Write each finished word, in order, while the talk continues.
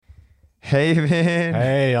Hey, Vin.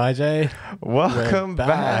 Hey, IJ. Welcome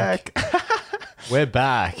back. We're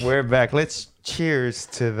back. We're back. Let's cheers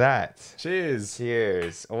to that. Cheers.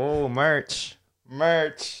 Cheers. Oh, merch.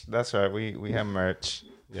 Merch. That's right. We have merch.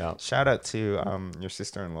 Yeah. Shout out to your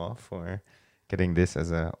sister-in-law for getting this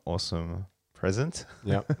as an awesome present.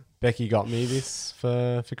 Yeah. Becky got me this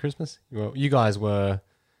for Christmas. Well, you guys were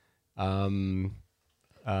planning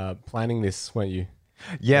this, weren't you?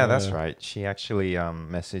 Yeah, that's right. She actually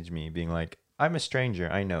messaged me being like, I'm a stranger,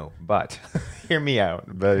 I know, but hear me out.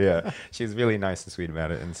 But yeah, she was really nice and sweet about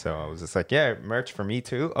it. And so I was just like, yeah, merch for me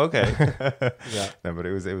too. Okay. Yeah. No, but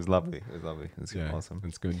it was lovely. It was lovely. It was awesome.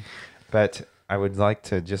 That's good. But I would like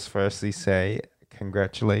to just firstly say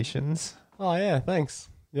congratulations Oh, yeah. Thanks.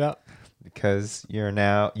 Yeah. because you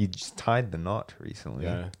just tied the knot recently.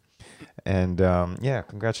 Yeah. And yeah,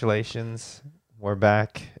 congratulations. We're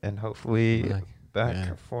back and hopefully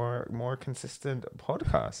back for more consistent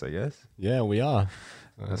podcasts, I guess. Yeah, we are.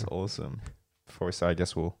 That's awesome. First, I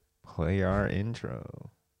guess we'll play our intro.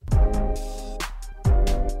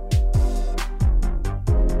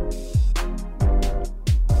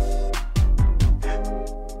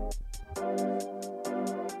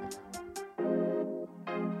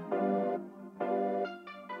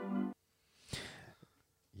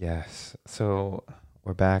 Yes. So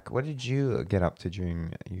we're back. What did you get up to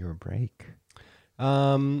during your break?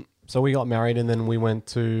 So we got married and then we went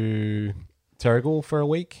to Terrigal for a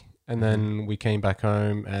week and then we came back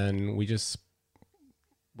home and we just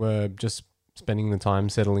were just spending the time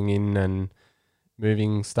settling in and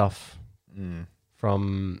moving stuff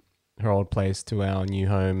from her old place to our new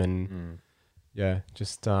home and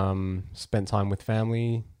just spent time with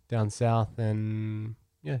family down south and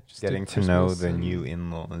just Getting did to know Christmas the and- new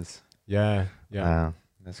in-laws. Yeah. Wow.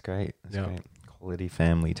 That's great. That's Yeah. great. Quality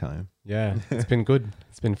family time. Yeah, it's been good.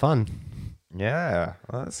 It's been fun. Yeah.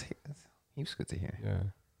 Well, that's heaps good to hear.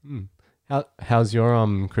 Yeah. How's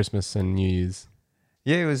your Christmas and New Year's?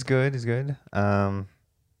 Yeah, it was good. It's good. You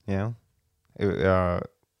know, the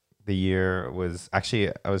year was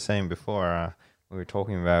actually. I was saying before we were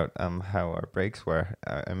talking about how our breaks were.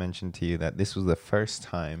 I mentioned to you that this was the first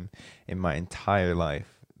time in my entire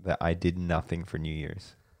life that I did nothing for New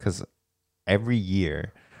Year's, because every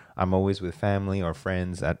year I'm always with family or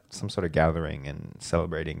friends at some sort of gathering and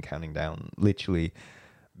celebrating, counting down, literally,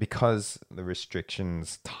 because the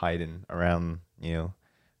restrictions tighten around,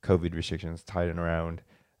 COVID restrictions tighten around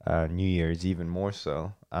New Year's even more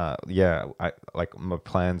so. I like my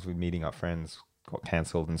plans with meeting up friends got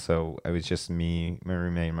cancelled, and so it was just me, my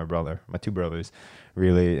roommate, and my two brothers,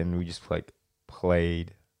 really, and we just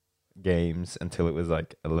played games until it was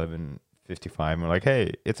like 11:55. We're like,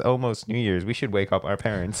 hey, it's almost New Year's. We should wake up our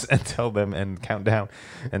parents and tell them and count down.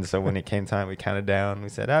 And so when it came time, we counted down. We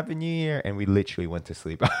said, Happy New Year. And we literally went to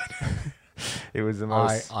sleep. It was the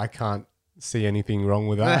most... I can't see anything wrong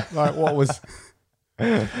with that. Like what was...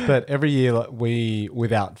 But every year we,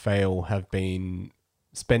 without fail, have been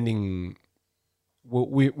spending...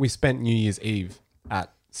 We spent New Year's Eve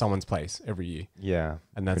at someone's place every year. Yeah,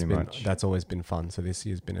 and that's always been fun. So this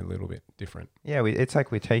year's been a little bit different. Yeah, it's like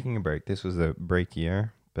we're taking a break. This was a break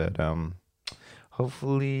year, but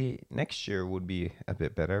hopefully next year would be a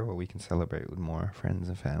bit better, where we can celebrate with more friends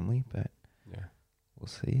and family. But yeah, we'll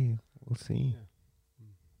see.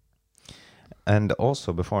 Yeah. And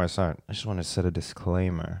also, before I start, I just want to set a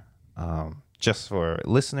disclaimer, just for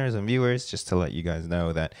listeners and viewers, just to let you guys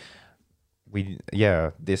know that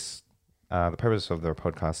the purpose of the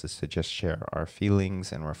podcast is to just share our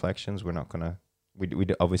feelings and reflections. We're not gonna,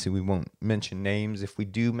 obviously we won't mention names. If we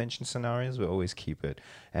do mention scenarios, we always keep it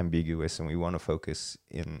ambiguous, and we want to focus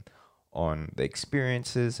in on the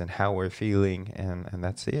experiences and how we're feeling, and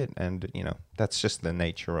that's it. And that's just the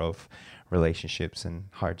nature of relationships and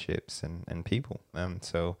hardships and people.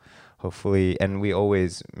 So hopefully, and we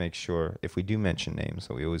always make sure if we do mention names,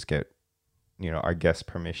 so we always get our guest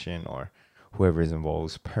permission or whoever is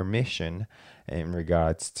involved's permission in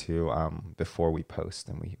regards to before we post,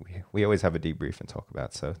 and we always have a debrief and talk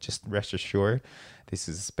about. So just rest assured, this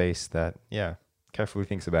is a space that carefully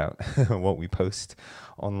thinks about what we post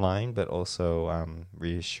online, but also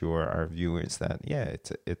reassure our viewers that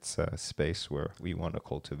it's a space where we want to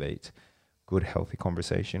cultivate good, healthy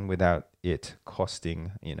conversation without it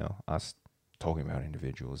costing us talking about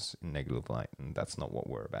individuals in negative light, and that's not what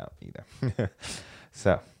we're about either.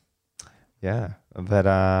 So yeah, but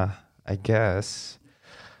I guess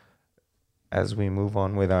as we move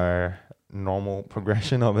on with our normal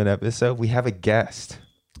progression of an episode, we have a guest.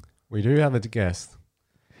 We do have a guest.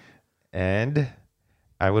 And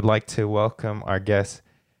I would like to welcome our guest,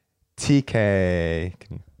 TK.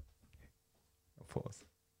 Can you pause?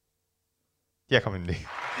 Yeah, come in.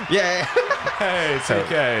 Yeah. Hey, it's So-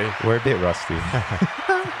 okay. We're a bit rusty.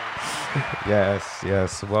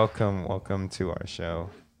 Yes. Welcome to our show,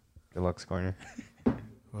 Deluxe Corner.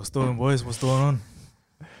 What's doing, boys? What's going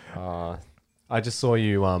on? I just saw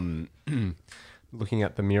you looking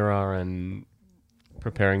at the mirror and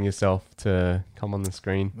preparing yourself to come on the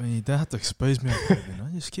screen. Man, you don't have to expose me. You know,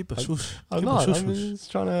 just keep a shush. I'm Keep not. a shush. I'm just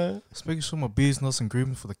trying to. Speaking some of my business and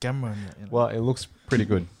grooming for the camera. And that, you know. Well, it looks pretty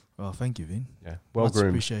good. Oh, thank you, Vin. Yeah, well Much groomed.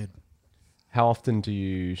 appreciated. How often do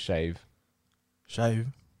you shave? Shave.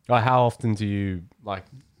 Or how often do you like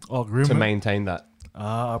Oh, grooming. to maintain that?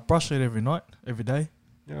 I brush it every night, every day.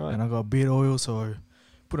 Right. And I got beard oil, so I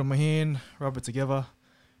put it on my hand, rub it together,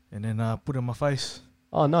 and then put it on my face,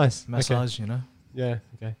 Oh, nice. Okay. massage, you know. Yeah.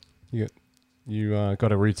 Okay. You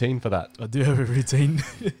got a routine for that. I do have a routine.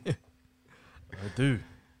 I do.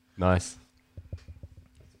 Nice.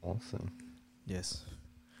 Awesome. Yes.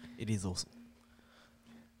 It is awesome.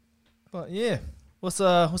 But yeah, what's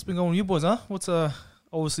been going on with you boys, huh? What's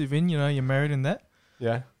obviously Vin, you know, you're married and that,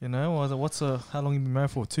 Yeah. you know. What's how long you been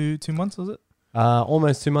married for? 2 months, was it?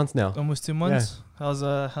 Almost 2 months now. Almost 2 months. How's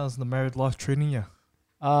the married life treating you?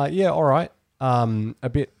 Yeah. All right. A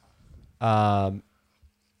bit.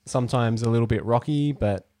 Sometimes a little bit rocky,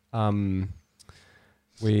 but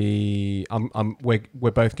we're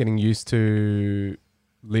both getting used to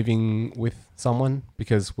living with someone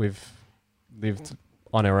because we've lived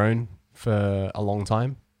on our own for a long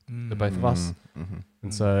time, the both of us. Mm-hmm.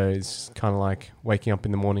 And so it's just kind of like waking up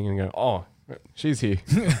in the morning and go, oh, she's here.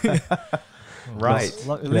 Right.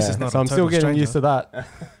 At least it's not so a I'm still total getting stranger. used to that.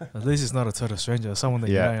 At least it's not a total stranger. Someone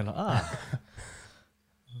that Yeah. you know, you're like,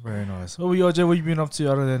 Very nice. What you you been up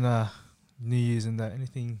to other than New Year's and that?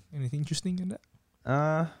 Anything interesting in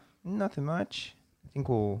that? Nothing much. I think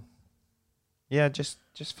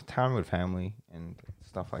just for time with family and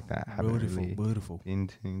stuff like that. Haven't really Beautiful. been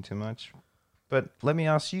doing too much. But let me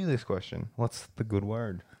ask you this question: what's the good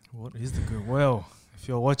word? What is the good? Well, if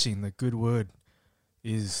you're watching, the good word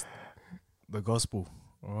is the gospel.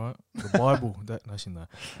 All right, the Bible. That actually no.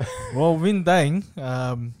 Well, Vin Dang.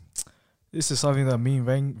 This is something that me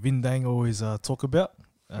and Vin Dang always talk about.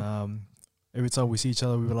 Every time we see each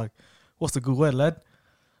other, we were like, "What's the good word, lad?"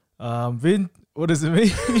 Vin, what does it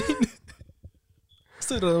mean?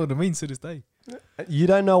 Still don't know what it means to this day. You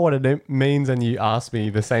don't know what it means, and you ask me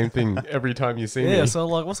the same thing every time you see me. Yeah, so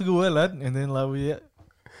like, what's the good word, lad? And then like you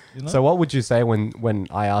know. So what would you say when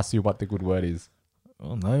I ask you what the good word is?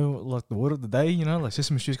 Oh no, like the word of the day, you know, like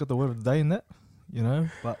Sesame Street's got the word of the day in that, you know,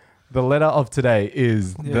 but The letter of today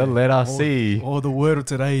is the letter C. Or the word of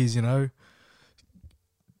today is, you know,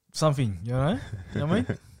 something, you know what I mean?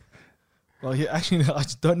 Like, yeah, actually, I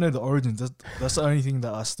just don't know the origins. That's the only thing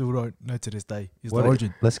that I still don't know to this day is the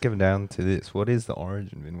origin. Let's get down to this. What is the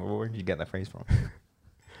origin, Vin? Where did you get that phrase from?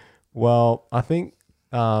 Well, I think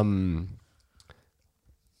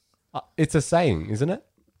it's a saying, isn't it?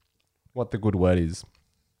 What the good word is.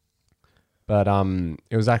 But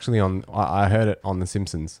it was actually I heard it on The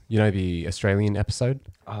Simpsons. You know the Australian episode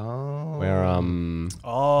Oh. where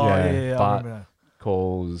Oh, yeah, I Bart remember that.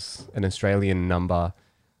 calls an Australian number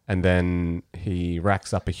and then he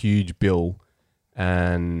racks up a huge bill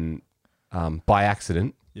and by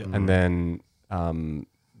accident, Yeah. and then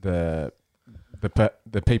the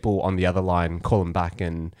people on the other line call him back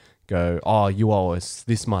and go, "Oh, you owe us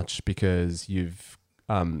this much because you've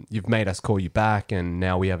made us call you back, and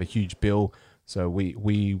now we have a huge bill, so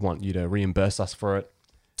we want you to reimburse us for it."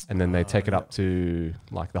 And then they take it up to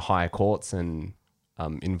like the higher courts and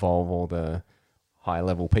involve all the high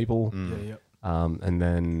level people. Yeah. And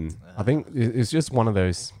then I think it's just one of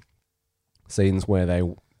those scenes where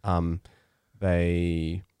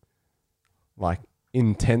they like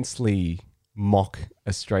intensely mock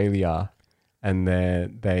Australia, and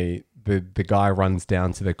the guy runs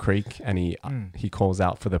down to the creek and he calls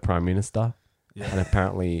out for the Prime Minister. Yeah. And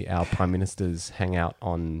apparently our Prime Ministers hang out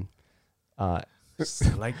on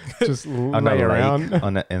Like, just On lay a around lake,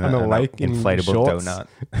 on a lake in inflatable shorts.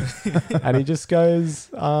 donut. And he just goes,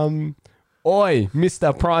 "Oi,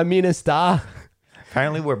 Mr. Prime Minister."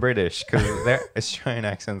 Apparently, we're British because their Australian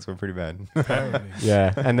accents were pretty bad. apparently.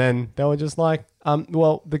 Yeah. And then they were just like,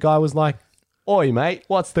 well, the guy was like, "Oi, mate,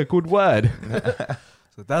 what's the good word?"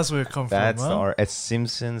 So that's where it comes That's from, huh? a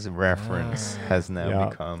Simpsons reference has now Yeah.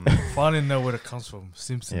 become. Finally know where it comes from.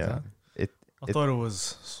 Simpsons, Yeah. huh? It I thought it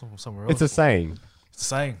was somewhere else. It's a saying. the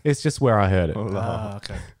saying. It's just where I heard it.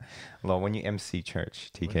 Okay. Well, when you MC church,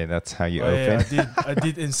 TK, that's how you Oh, open. yeah, I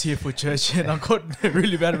did MC for church and I got a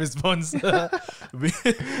really bad response. A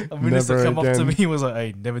minister Never come up to again. me, he was like,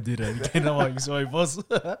 "Hey, never do that again." I'm like, "Sorry, boss."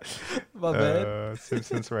 My bad.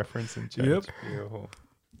 Simpsons reference in church. Yep. Beautiful.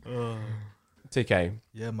 TK.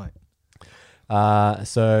 Yeah, mate.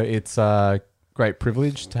 So it's a great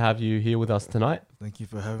privilege to have you here with us tonight. Thank you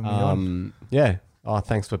for having me on. Yeah. Oh,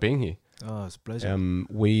 thanks for being here. Oh, it's a pleasure.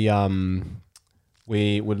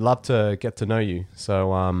 We would love to get to know you.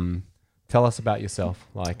 So tell us about yourself.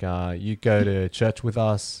 Like you go to church with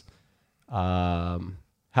us. How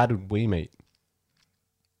did we meet?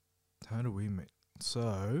 How do we meet?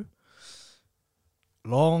 So,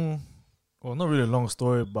 well, not really a long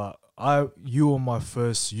story, but you were my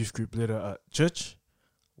first youth group leader at church,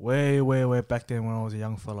 way back then when I was a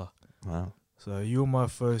young fella. Wow. So you were my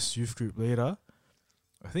first youth group leader.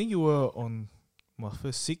 I think you were on my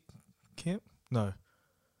first SIC camp. No,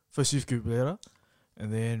 first youth group leader.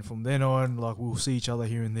 And then from then on, like we'll see each other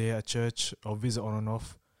here and there at church. I'll visit on and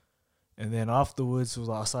off. And then afterwards, it was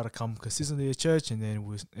like I started to come consistently to church, and then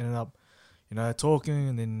we ended up, talking,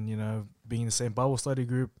 and then being in the same Bible study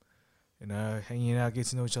group, hanging out, getting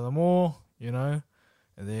to know each other more, and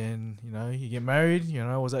then you get married.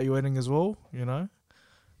 I was at your wedding as well, and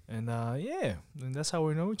and that's how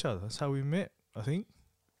we know each other. That's how we met, I think.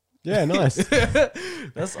 Yeah, nice.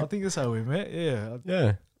 I think that's how we met. Yeah.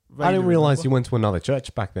 Yeah. I didn't realize you went to another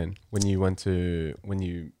church back then when you were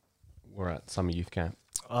at summer youth camp.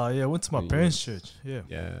 Yeah, I went to my parents' church. Yeah.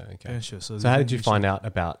 Yeah, okay. Parents' church. So how did you find out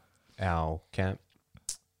about our camp?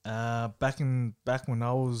 Back when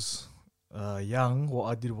I was young, what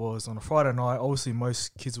I did was on a Friday night. Obviously,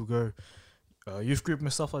 most kids will go youth group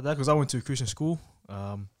and stuff like that because I went to a Christian school,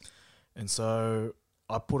 and so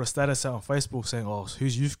I put a status out on Facebook saying, "Oh,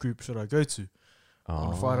 whose youth group should I go to?"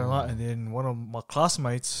 On a Friday night, and then one of my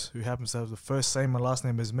classmates, who happens to have the first same and last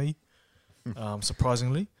name as me,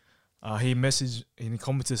 surprisingly, he messaged and he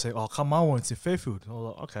commented saying, "Oh, come on, it's in Fairfield." I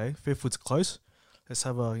was like, "Okay, Fairfield's close. Let's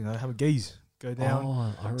have a gaze, go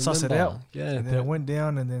down, I suss it remember. out." Yeah, And then I went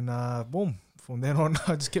down, and then boom. From then on,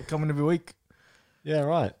 I just kept coming every week. yeah,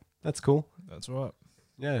 right. That's cool. That's right.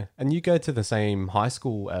 Yeah, and you go to the same high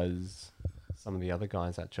school as some of the other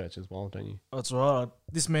guys at church as well, don't you? That's right.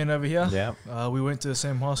 This man over here. Yeah. We went to the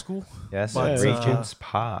same high school. Yes. But, Regent's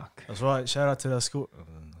Park. That's right. Shout out to that school.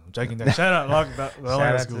 I'm joking. That. Shout out like that. I like Shout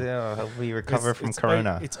that out school. to hopefully you recover from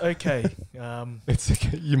Corona. It's okay. It's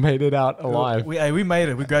okay. You made it out alive. We made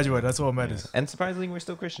it. We graduated. That's what matters. And surprisingly, we're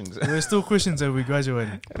still Christians. We're still Christians and we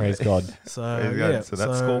graduated. Praise God. So Praise God. yeah. So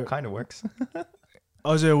that school kind of works.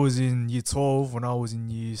 Ajay was in year 12 when I was in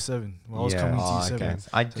year 7. When I was coming into year 7.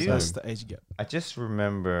 I So do. that's the age gap. I just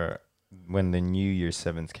remember when the new year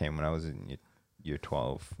 7th came when I was in year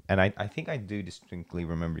 12. And I think I do distinctly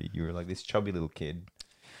remember you were like this chubby little kid.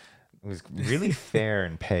 It was really fair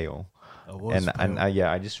and pale. I was And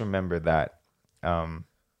I just remember that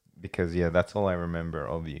because, that's all I remember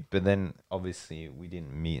of you. But then, obviously, we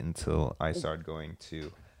didn't meet until I started going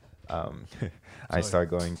to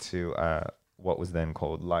what was then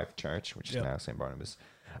called Life Church, which is now St. Barnabas.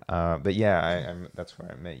 But that's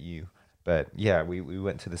where I met you. But yeah, we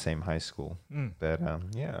went to the same high school. But our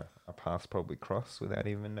paths probably crossed without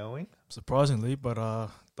even knowing. Surprisingly, but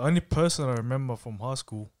the only person I remember from high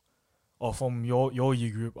school or from your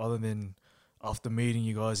year group, other than after meeting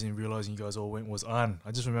you guys and realizing you guys all went, was An.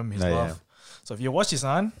 I just remember his laugh. So if you watch this,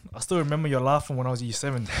 An, I still remember your laugh from when I was year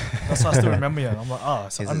 7. That's how I still remember you. I'm like,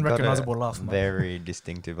 it's an unrecognizable laugh, man. Very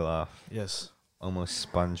distinctive laugh. Yes.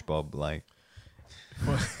 Almost SpongeBob like.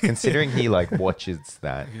 Considering he like watches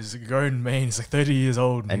that. He's a grown man. He's like 30 years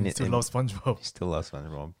old and he still and loves SpongeBob. He still loves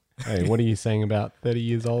SpongeBob. Hey, what are you saying about 30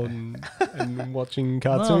 years old and watching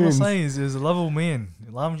cartoons? No, I'm not saying he's a lovable man.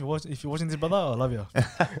 If you're watching this, brother, I love you.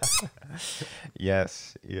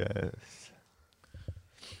 Yes.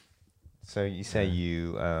 So you say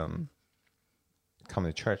you come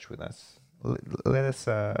to church with us. Let us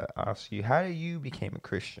ask you, how you became a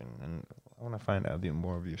Christian? And I want to find out a bit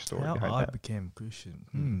more of your story How behind I that. became a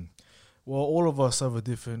Christian. Well, all of us have a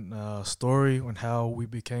different story on how we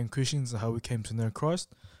became Christians and how we came to know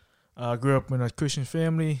Christ. I grew up in a Christian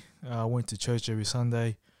family. I went to church every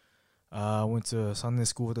Sunday. I went to Sunday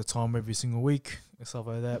school at the time every single week and stuff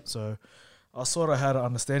like that. So I sort of had an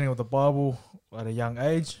understanding of the Bible at a young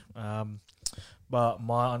age. But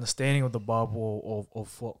my understanding of the Bible,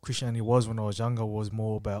 of what Christianity was when I was younger, was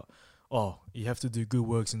more about, you have to do good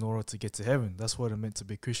works in order to get to heaven. That's what it meant to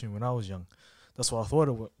be Christian when I was young. That's what I thought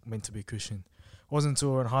it meant to be Christian. It wasn't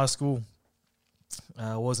until in high school,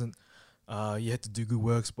 I wasn't you had to do good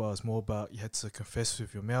works, but it's more about you had to confess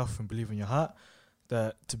with your mouth and believe in your heart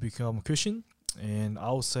that to become a Christian. And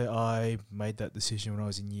I would say I made that decision when I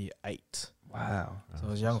was in year 8. Wow. So I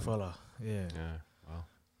was a young fella. Yeah. Yeah. Wow.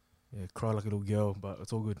 Yeah, cried like a little girl, but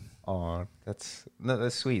it's all good. Oh, that's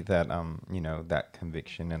sweet that that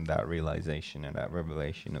conviction and that realization and that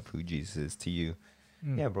revelation of who Jesus is to you,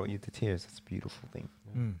 brought you to tears. That's a beautiful thing.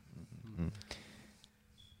 Mm. Mm.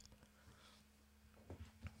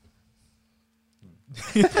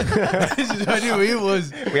 I knew he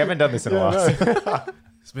was. We haven't done this in a while.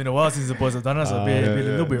 It's been a while since the boys have done us. I've been a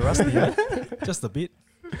little bit rusty, just a bit.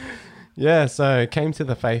 Yeah, so came to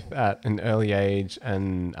the faith at an early age,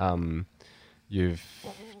 and you've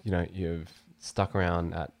stuck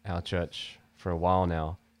around at our church for a while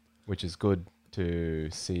now, which is good to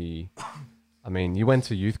see. I mean, you went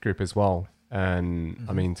to youth group as well, and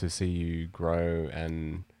I mean to see you grow,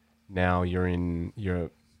 and now you're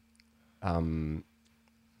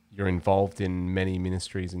involved in many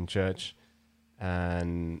ministries in church,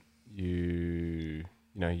 and you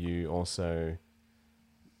also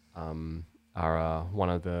are one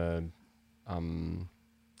of the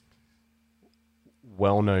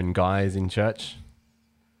well-known guys in church.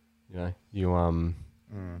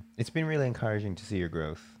 It's been really encouraging to see your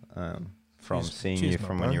growth from seeing cheers, you my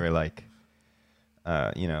from bro. when you were like,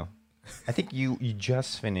 I think you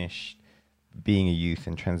just finished being a youth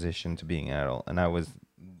and transitioned to being an adult, and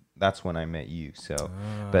that's when I met you. So,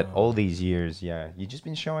 but all these years, you've just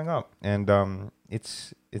been showing up, and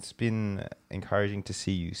it's been encouraging to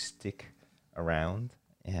see you stick around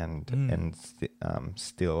and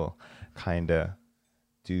still kind of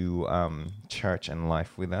do church and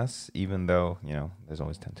life with us, even though there's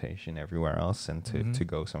always temptation everywhere else and to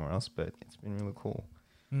go somewhere else. But it's been really cool.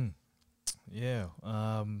 Yeah.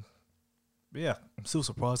 Yeah, I'm still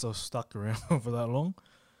surprised I was stuck around for that long.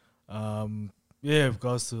 Yeah, with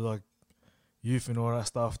regards to like youth and all that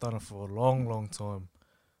stuff, done it for a long, long time.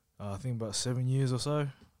 I think about 7 years or so.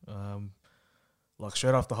 Like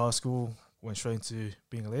straight after high school, went straight into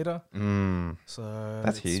being a leader. So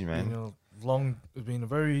That's it's huge, man. It's been a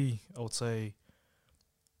very, I would say,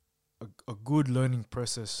 a good learning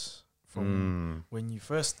process from when you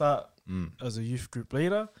first start as a youth group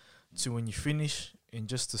leader to when you finish, and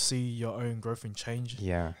just to see your own growth and change.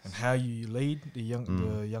 Yeah. And how you lead the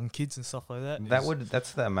young kids and stuff like that.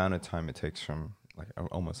 That's the amount of time it takes from like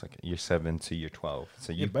almost like year 7 to year 12.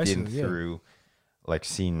 So you've been basically, through like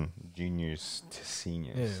seeing juniors to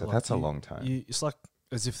seniors. Yeah, So like that's a long time. It's like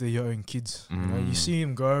as if they're your own kids. You see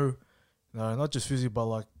them grow, not just physically but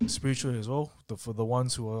like spiritually as well. For the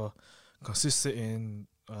ones who are consistent and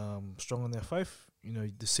strong in their faith,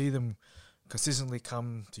 to see them consistently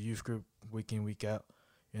come to youth group week in, week out,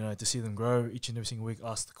 to see them grow each and every single week,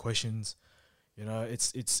 ask the questions,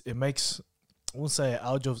 it makes, I won't say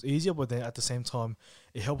our jobs easier, but then at the same time,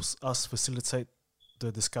 it helps us facilitate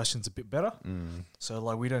the discussions a bit better. So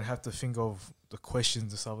like we don't have to think of the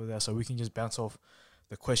questions and stuff like that, so we can just bounce off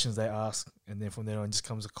the questions they ask, and then from there on, it just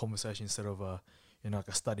comes a conversation instead of like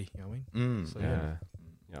a study. You know what I mean? So Yeah.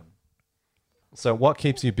 So what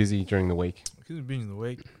keeps you busy during the week? Because we've been in the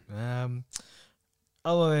week.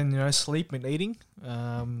 Other than sleep and eating,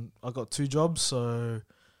 I got 2 jobs. So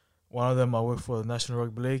one of them I work for the National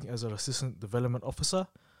Rugby League as an assistant development officer.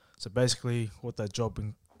 So basically, what that job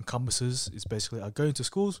encompasses is basically I go into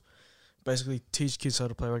schools, basically teach kids how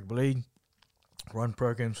to play rugby league, run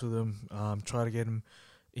programs for them, try to get them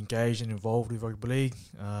engaged and involved with rugby league,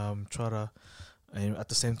 try to. And at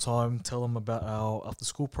the same time, tell them about our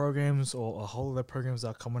after-school programs or our holiday programs that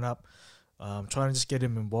are coming up. Trying to just get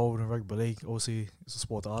them involved in rugby league. Obviously, it's a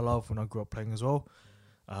sport that I love when I grew up playing as well.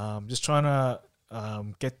 Just trying to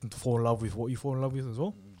get them to fall in love with what you fall in love with as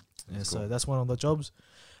well. So that's one of the jobs.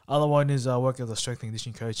 Other one is I work as a strength and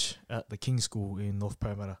conditioning coach at the King's School in North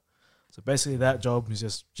Parramatta. So basically, that job is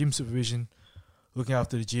just gym supervision, looking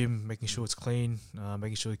after the gym, making sure it's clean,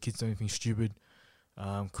 making sure the kids don't do anything stupid.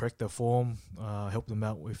 Correct their form, help them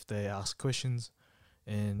out if they ask questions,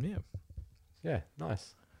 and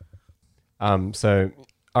Nice. So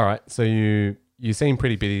all right, so you seem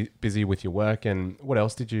pretty busy with your work, and what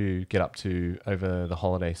else did you get up to over the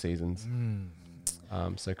holiday seasons?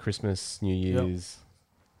 So Christmas, New Year's.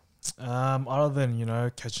 Other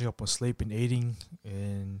than catching up on sleep and eating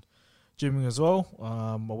and gymming as well,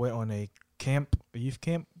 I went on a youth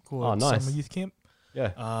camp called Summer Youth Camp.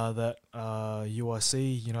 That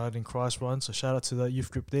UIC, United in Christ, runs. So shout out to that youth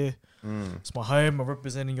group there. It's my home. I'm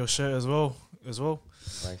representing your shirt as well. I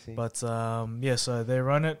see. But so they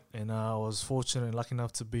run it, and I was fortunate and lucky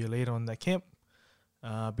enough to be a leader on that camp.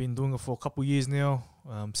 Been doing it for a couple of years now,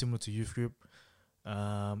 similar to youth group.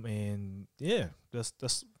 And yeah, that's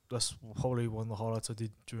probably one of the highlights I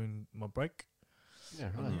did during my break. Yeah,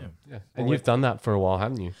 right. Yeah. Yeah. And you've done that for a while,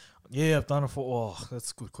 haven't you? Yeah, I've done it for. Oh,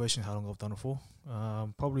 that's a good question. How long I've done it for?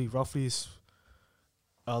 Probably roughly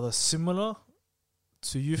either similar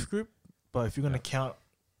to youth group, but if you're gonna count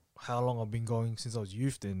how long I've been going since I was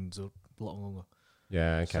youth, then it's a lot longer.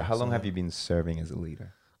 Yeah, okay. So how long have you been serving as a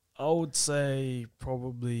leader? I would say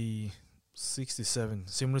probably 67,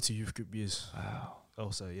 similar to youth group years. Wow.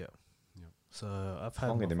 I'll say, yeah. Yep. So I've had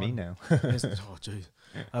Longer my than fun. me now. Yes, oh, jeez.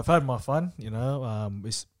 I've had my fun, you know.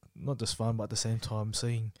 It's not just fun, but at the same time,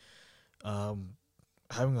 seeing,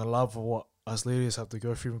 having a love for what us leaders have to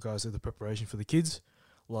go through in regards to the preparation for the kids.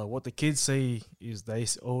 Like what the kids see is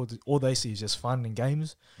all they see is just fun and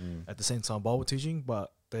games. At the same time, Bible teaching,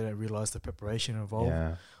 but they don't realize the preparation involved.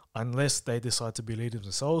 Yeah. Unless they decide to be leaders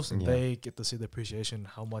themselves, and Yeah. they get to see the appreciation,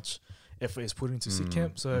 how much effort is put into SIG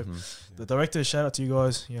camp. So Mhm. the director, shout out to you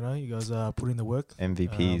guys. You know, you guys are putting the work.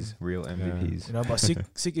 MVPs, real MVPs. You know, but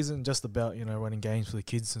SIG isn't just about, you know, running games for the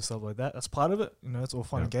kids and stuff like that. That's part of it. You know, it's all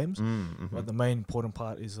fun and games. But the main important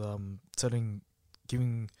part is having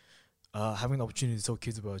the opportunity to tell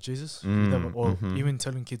kids about Jesus, even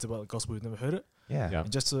telling kids about the gospel who've never heard it, Yeah.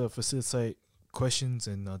 and just to facilitate questions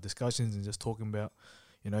and discussions and just talking about,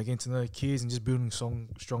 you know, getting to know the kids and just building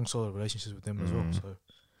strong, solid relationships with them as well. So,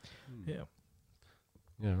 yeah.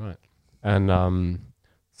 Yeah, right. And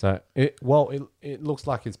so it looks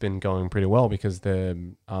like it's been going pretty well because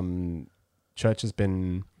the church has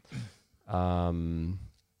been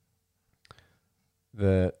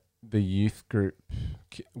the youth group,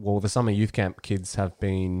 the summer youth camp kids have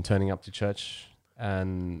been turning up to church,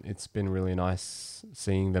 and it's been really nice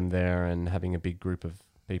seeing them there and having a big group of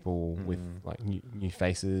people with like new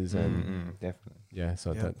faces and definitely. yeah,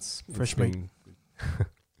 so Yeah. that's Fresh it's been-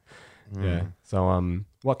 Yeah. So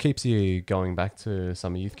what keeps you going back to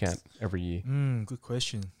summer youth camp every year? Good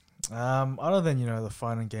question. Other than, you know, the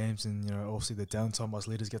fun and games and, you know, obviously the downtime us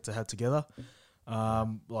leaders get to have together,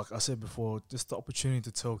 like I said before, just the opportunity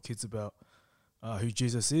to tell kids about who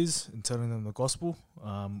Jesus is and telling them the gospel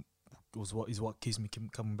is what keeps me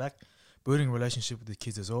coming back. Building a relationship with the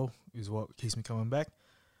kids as well is what keeps me coming back.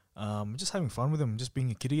 Just having fun with them, just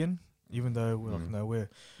being a kid again. Even though we're like, you know,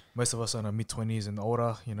 most of us are in our mid-20s and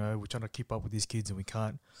older, you know, we're trying to keep up with these kids and we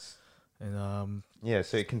can't. And yeah,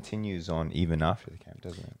 so it continues on even after the camp,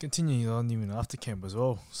 doesn't it? continuing on even after camp as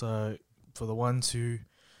well. So for the ones who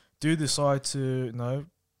do decide to, you know,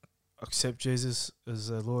 accept Jesus as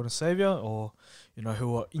a Lord and Savior, or, you know,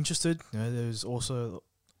 who are interested, you know, there's also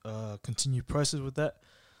a continued process with that.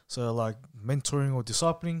 So like mentoring or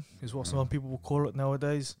discipling is what some people will call it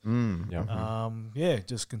nowadays. Yeah.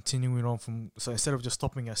 Just continuing on so instead of just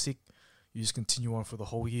stopping at SIG, you just continue on for the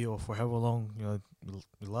whole year or for however long, you know,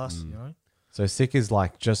 it lasts, you know. So sick is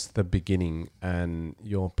like just the beginning, and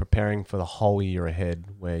you're preparing for the whole year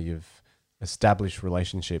ahead, where you've established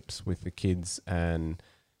relationships with the kids and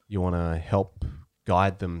you want to help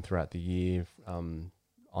guide them throughout the year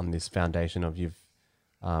on this foundation of you've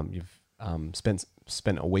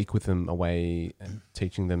spent a week with them away and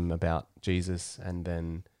teaching them about Jesus, and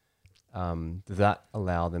then does that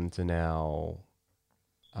allow them to now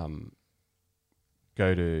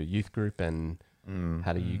go to youth group, and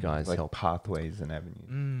how do you guys like help? pathways and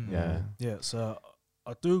avenues? Yeah. So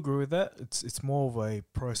I do agree with that. It's more of a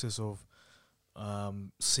process of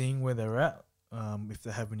seeing where they're at, if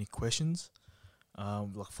they have any questions,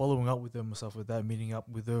 like following up with them and stuff like that, meeting up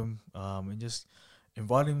with them, and just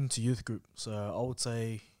inviting them to youth group. So I would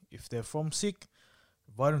say if they're from SIG,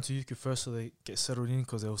 invite them to youth group first so they get settled in,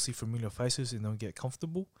 because they'll see familiar faces and they'll get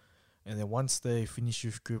comfortable. And then once they finish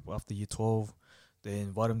youth group after year 12, they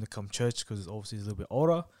invite them to come church, because it's obviously a little bit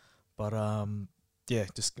older. But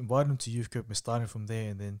just invite them to youth group and starting from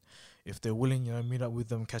there. And then if they're willing, you know, meet up with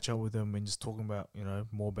them, catch up with them, and just talking about, you know,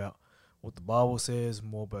 more about what the Bible says,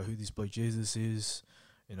 more about who this bloke Jesus is,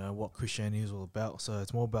 you know, what Christianity is all about. So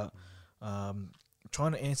it's more about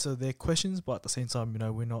trying to answer their questions, but at the same time, you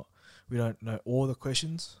know, we don't know all the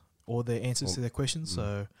questions or their answers to their questions.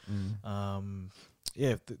 So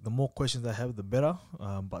the more questions they have, the better.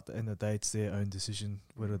 But at the end of the day, it's their own decision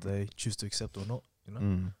whether they choose to accept or not, you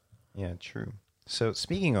know. Yeah, true. So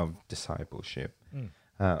speaking of discipleship,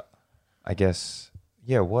 I guess,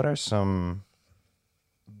 what are some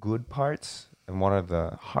good parts and what are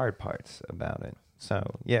the hard parts about it?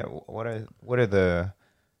 So what are the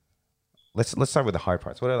let's start with the hard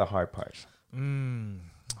parts. What are the hard parts?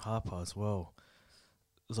 Hard parts. Well,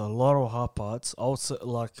 there's a lot of hard parts. I would say,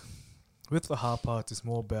 like, with the hard parts, it's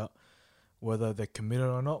more about whether they're committed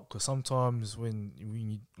or not. Because sometimes when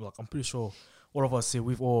you, like, I'm pretty sure all of us here,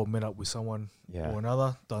 we've all met up with someone Yeah. or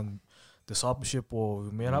another, done discipleship, or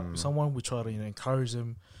we met up with someone. We try to encourage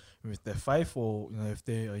them with their faith, or if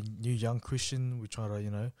they're a new young Christian, we try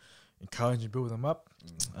to encourage and build them up.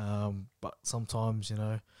 But sometimes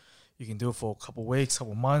you can do it for a couple of weeks,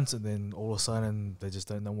 couple of months, and then all of a sudden they just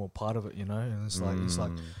don't know what part of it, and it's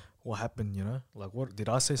like what happened, like what did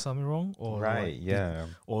I say something wrong, or right, like,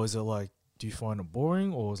 or is it like, do you find it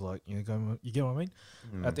boring, or is like you get what I mean?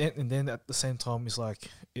 At the end, and then at the same time, it's like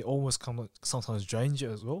it almost sometimes drains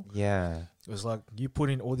you as well. Yeah. It's like you put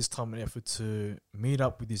in all this time and effort to meet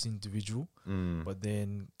up with this individual, but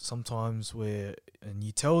then sometimes and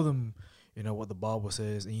you tell them, what the Bible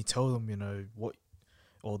says, and you tell them, what,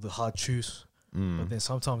 or the hard truths, but then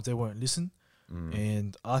sometimes they won't listen.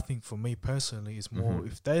 And I think for me personally, it's more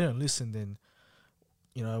if they don't listen, then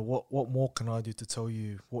what more can I do to tell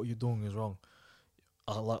you what you're doing is wrong?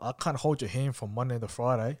 I can't hold your hand from Monday to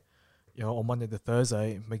Friday, or Monday to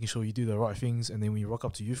Thursday, making sure you do the right things, and then when you rock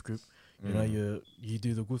up to youth group, you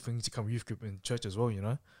do the good things to come youth group and church as well.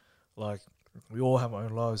 Like we all have our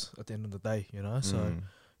own lives at the end of the day. So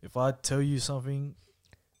if I tell you something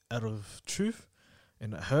out of truth,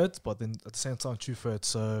 and it hurts, but then at the same time, truth hurts.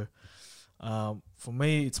 So for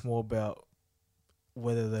me, it's more about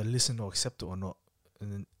whether they listen or accept it or not,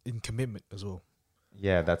 and then in commitment as well.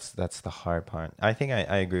 Yeah, that's the hard part. I think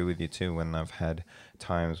I agree with you too. When I've had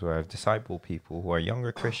times where I've discipled people who are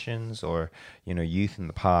younger Christians or youth in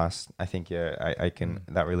the past, I think I can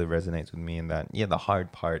that really resonates with me. In that the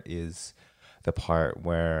hard part is the part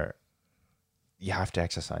where you have to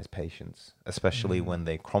exercise patience, especially when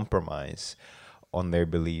they compromise on their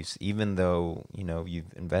beliefs, even though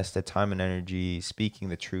you've invested time and energy speaking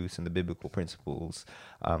the truths and the biblical principles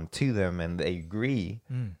to them, and they agree.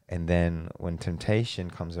 And then when temptation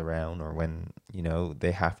comes around, or when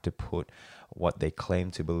they have to put what they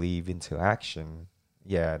claim to believe into action,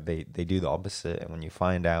 they do the opposite. And when you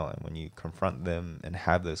find out, and when you confront them and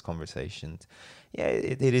have those conversations,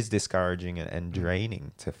 it is discouraging and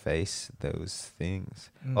draining to face those things.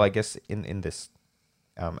 Well, I guess in this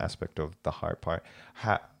aspect of the hard part,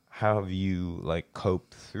 how have you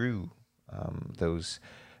coped through those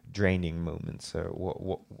draining moments, or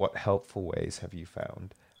what helpful ways have you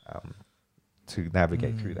found to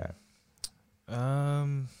navigate through that?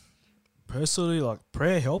 Personally,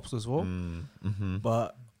 prayer helps as well,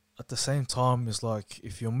 but at the same time, it's like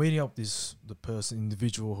if you're meeting up the person,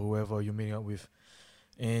 individual, whoever you're meeting up with,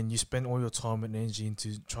 and you spend all your time and energy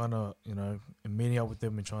into trying to and meeting up with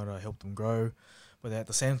them and trying to help them grow, but at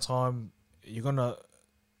the same time, you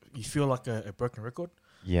feel like a broken record.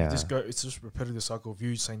 Yeah. It's just repetitive cycle of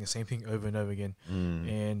you saying the same thing over and over again.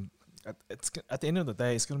 And at the end of the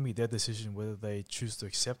day, it's going to be their decision whether they choose to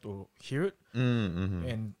accept or hear it.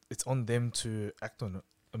 And it's on them to act on it.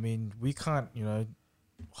 I mean, we can't,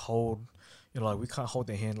 hold, we can't hold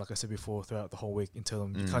their hand, like I said before, throughout the whole week and tell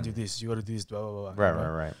them, you can't do this, you got to do this, blah, blah,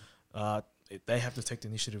 blah. Right. They have to take the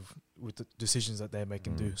initiative with the decisions that they make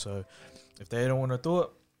and do. So if they don't want to do it,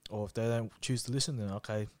 or if they don't choose to listen, then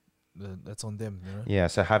okay, that's on them. Yeah.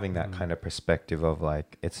 So having that kind of perspective of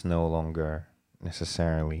it's no longer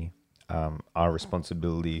necessarily our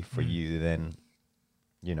responsibility for you to then,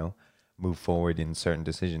 move forward in certain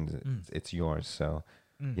decisions. It's yours. So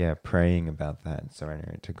praying about that and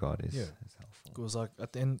surrendering it to God is helpful. Because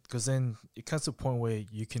at the end, because then it comes to a point where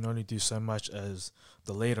you can only do so much as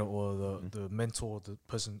the leader or the mentor, the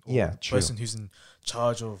person, or the person who's in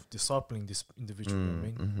charge of discipling this individual. You know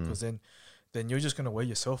what I mean? Because then you're just gonna wear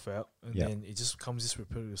yourself out, and then it just becomes this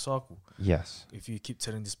repetitive cycle. Yes. If you keep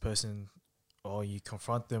telling this person, or you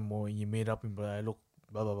confront them, or you meet up and be like, look,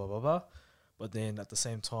 blah blah blah blah blah, but then at the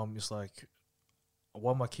same time, it's like,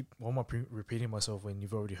 why am I repeating myself when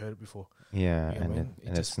you've already heard it before? Yeah, you know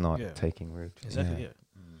and it's not taking root. Exactly.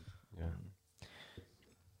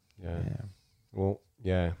 Yeah. Well,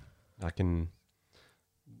 I can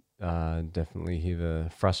definitely hear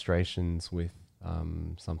the frustrations with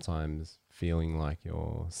sometimes feeling like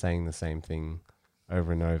you're saying the same thing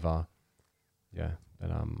over and over. Yeah,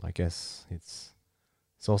 but I guess it's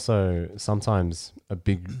also sometimes a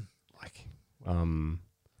big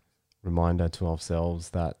reminder to ourselves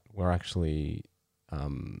that we're actually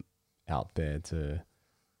out there to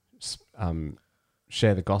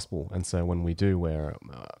share the gospel, and so when we do,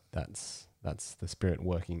 that's the Spirit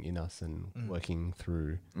working in us and working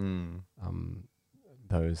through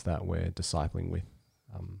those that we're discipling with.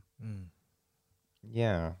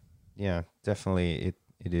 Yeah, definitely.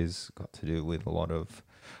 It is got to do with a lot of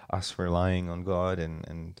us relying on God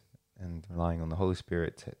and relying on the Holy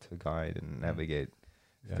Spirit to guide and navigate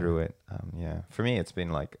through it. For me, it's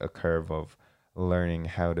been like a curve of learning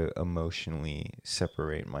how to emotionally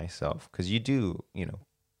separate myself, because you do,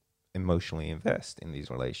 emotionally invest in these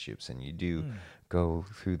relationships, and you do go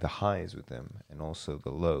through the highs with them and also the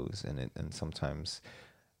lows, and sometimes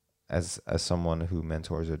as someone who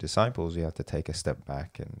mentors or disciples, you have to take a step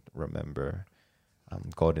back and remember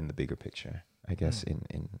God in the bigger picture, I guess,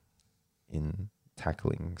 in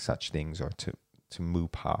tackling such things, or to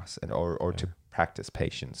move past, and or to practice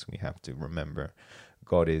patience. We have to remember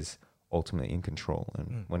God is ultimately in control,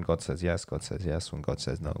 and when God says yes, God says yes. When God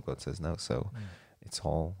says no, God says no. So it's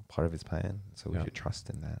all part of his plan, so we should trust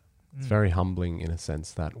in that. It's very humbling in a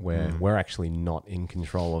sense that we're actually not in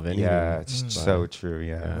control of anything. Yeah, it's so true.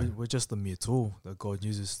 Yeah, We're just a mere tool that God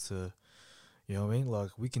uses to, you know what I mean?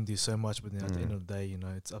 Like, we can do so much, but then at the end of the day, you know,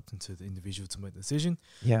 it's up to the individual to make the decision.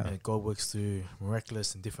 yeah. And God works through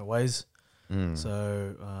miraculous in different ways.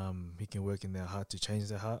 So he can work in their heart to change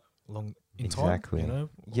their heart in Exactly. time, you know?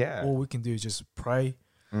 Yeah. All we can do is just pray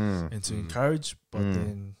and to encourage, but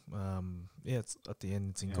then, it's at the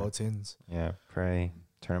end, it's in God's hands. Yeah, pray,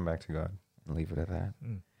 turn back to God, and leave it at that.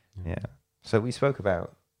 Yeah. So we spoke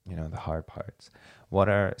about, the hard parts. What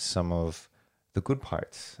are some of the good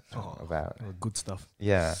parts about? Good stuff.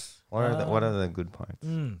 Yeah. What are the good parts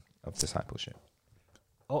of discipleship?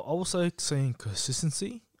 I'll also saying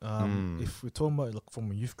consistency. If we're talking about like from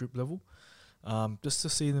a youth group level, just to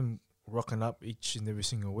see them rocking up each and every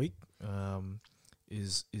single week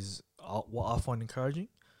is what I find encouraging.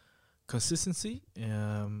 Consistency,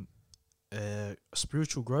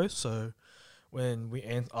 spiritual growth. So when we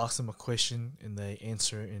ask them a question and they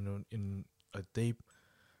answer in a deep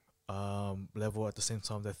level, at the same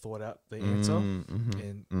time they thought out the answer,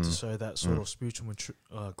 and to show that sort of spiritual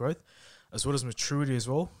growth, as well as maturity as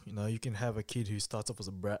well. You know, you can have a kid who starts off as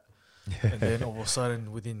a brat, and then all of a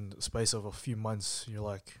sudden, within the space of a few months, you're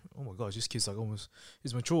like, oh my gosh, this kid's like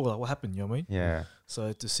he's mature. Like, what happened? You know what I mean? Yeah.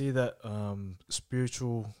 So to see that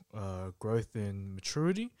spiritual growth and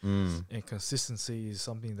maturity and consistency is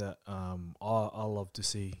something that I love to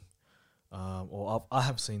see, or I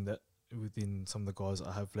have seen that within some of the guys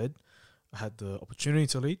I have led. I had the opportunity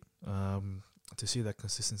to lead, to see that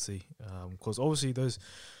consistency, because obviously those.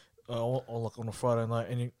 Or like on a Friday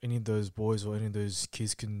night, any of those boys or any of those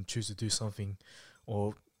kids can choose to do something,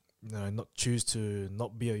 or not choose to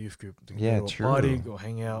not be a youth group, to go to a party or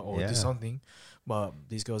hang out or do something. But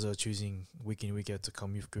these guys are choosing week in, week out to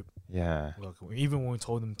come youth group. Yeah. Like, even when we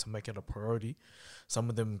told them to make it a priority, some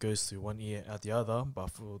of them goes through one ear out the other.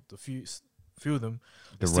 But for the few of them,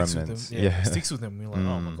 The sticks remnants. with them. Yeah, it sticks with them. We're like,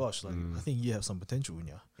 oh my gosh, like I think you have some potential in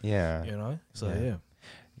you. Yeah. You know, so Yeah.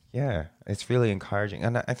 Yeah, it's really encouraging.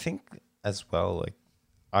 And I think as well, like,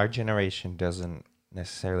 our generation doesn't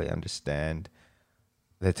necessarily understand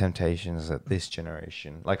the temptations that this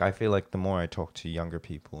generation, like, I feel like the more I talk to younger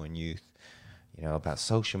people and youth, about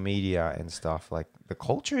social media and stuff, like, the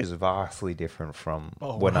culture is vastly different from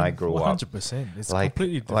when I grew 100%. up. It's like,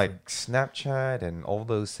 completely different. Like Snapchat and all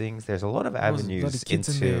those things. There's a lot of avenues kids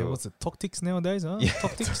into. in there. What's it? Tactics nowadays, huh? Yeah,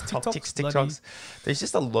 Tactics, TikToks. There's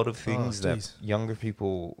just a lot of things that younger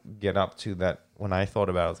people get up to that when I thought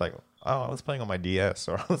about it, I was like, oh, I was playing on my DS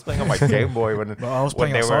or I was playing on my Game Boy when I was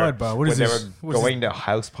playing outside, bro. What is this? They were going to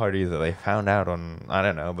house parties that they found out on, I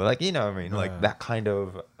don't know, but like, what I mean? Like that kind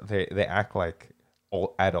of, they act like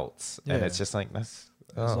all adults, and it's just like,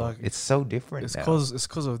 it's so different. It's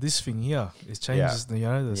because of this thing here. It changes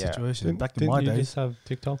the situation. Back in Didn't my you days, just have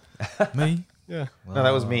TikTok? me. Yeah. No,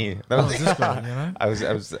 that was me. That was this guy, I was.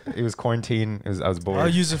 It was quarantine. I was bored. I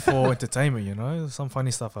use it for entertainment. Some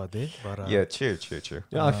funny stuff out there. But yeah, true.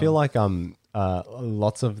 Yeah, I feel like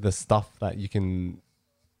lots of the stuff that you can,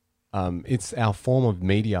 it's our form of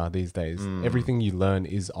media these days. Everything you learn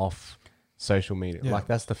is off social media. Yeah. Like,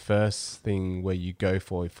 that's the first thing where you go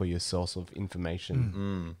for your source of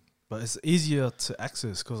information. But it's easier to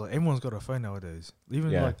access because like everyone's got a phone nowadays.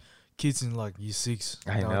 Even like kids in like year 6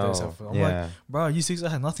 nowadays have phone. I'm like, bro, year 6 I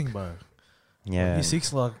had nothing, bro. Yeah. Like, year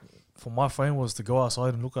 6, like, for my phone was to go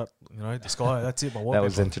outside and look at the sky. That's it. My wallpaper. That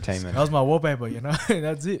was entertainment. That was my wallpaper.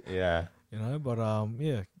 That's it. Yeah. But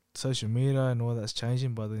social media and all that's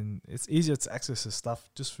changing. But then it's easier to access the stuff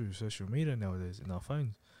just through social media nowadays in our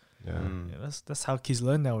phones. Yeah. That's how kids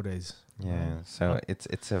learn nowadays. Yeah. So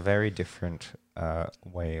it's a very different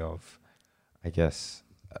way of, I guess,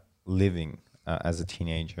 living as a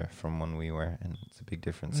teenager from when we were, and it's a big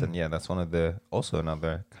difference. And that's one of the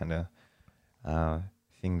another kind of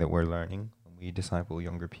thing that we're learning when we disciple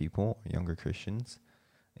younger people, younger Christians,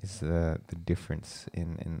 is the difference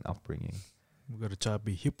in upbringing. We've got to try to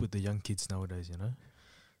be hip with the young kids nowadays.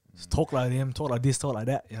 Just talk like them, talk like this, talk like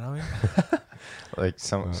that. You know what I mean? Like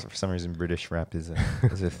for some reason, British rap is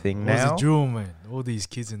a thing now. Aussie drill, man. All these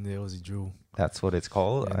kids in there, Aussie drill. That's what it's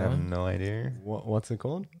called. You I have know? no idea. What's it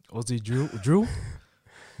called? Aussie drill.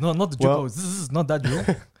 No, not the drill. Well- This is not that drill.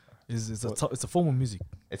 It's a form of music.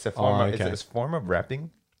 It's a form. okay. It's a form of rapping.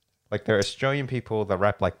 Like they're Australian people that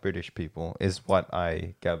rap like British people, is what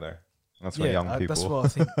I gather. That's what young people. That's what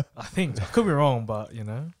I think. I could be wrong, but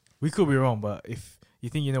we could be wrong. But if you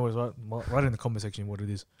think you know what's right, write in the comment section what it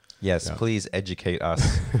is. Yes, Yeah. please educate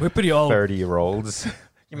us, We're pretty old. 30-year-olds.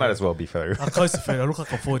 You might as well be 30. I'm close to 30. I look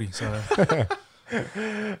like I'm 40. So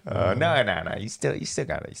No. You still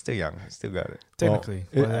got it. You're still young. You still got it. technically,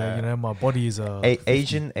 my body is 50.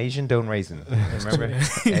 Asian don't raisin. Remember,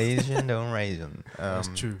 Asian don't raisin. That's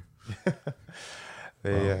true.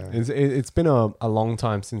 It's been a long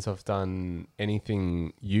time since I've done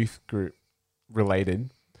anything youth group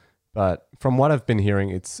related, but from what I've been hearing,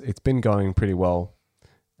 it's been going pretty well.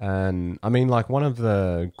 And I mean, like one of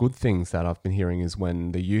the good things that I've been hearing is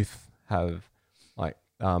when the youth have like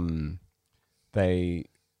they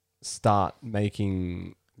start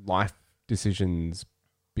making life decisions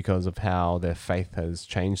because of how their faith has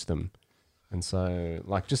changed them. And so,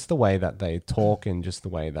 like, just the way that they talk and just the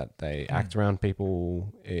way that they act around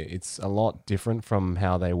people, it's a lot different from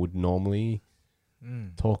how they would normally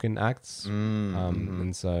talk and acts.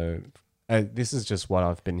 And so, this is just what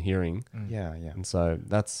I've been hearing. Yeah. And so,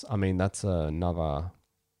 that's another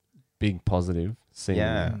big positive. Seeing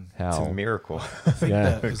Yeah. It's a how miracle. I think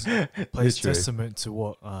that plays Literally. testament to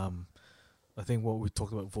what I think what we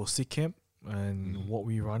talked about before Sick Camp and what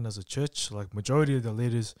we run as a church. Like majority of the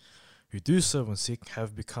leaders who do serve on Sick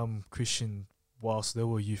have become Christian whilst they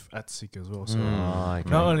were youth at Sick as well. So okay.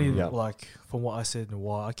 not only Yep. like from what I said and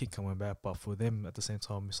why I keep coming back, but for them at the same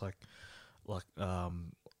time, it's like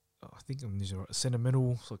I think I'm using a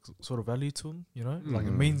sentimental sort of value to them. Like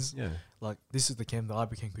it means like this is the camp that I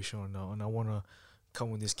became Christian on now, and I want to come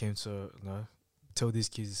with this camp to tell these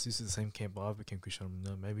kids this is the same camp I became Christian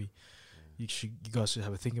on. Maybe you guys should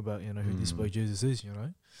have a think about who this boy Jesus is.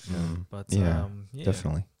 But Yeah,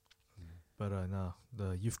 definitely. But no,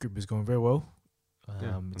 the youth group is going very well.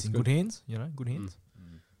 It's in good hands. Good hands.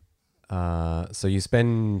 So you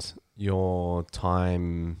spend your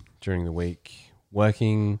time during the week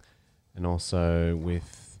working and also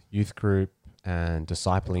with youth group and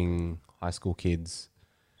discipling high school kids.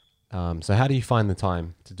 So how do you find the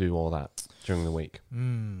time to do all that during the week?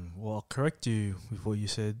 Well, I'll correct you with what you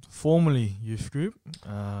said. Formerly youth group.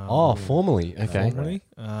 Formally. Okay. Formally.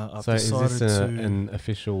 I've So is decided this to... an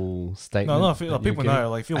official statement? No, that you're people giving? know.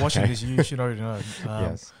 Like, if you're watching this, you should already know.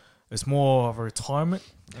 Yes. It's more of a retirement.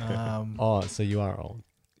 So you are old.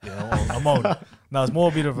 Yeah, I'm old. No, it's more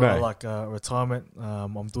a bit of a retirement.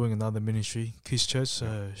 I'm doing another ministry, Kids Church.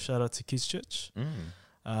 So shout out to Kids Church.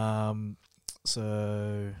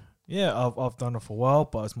 So yeah, I've done it for a while,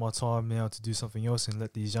 but it's my time now to do something else and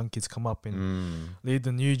let these young kids come up and lead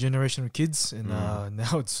the new generation of kids. And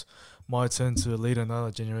now it's my turn to lead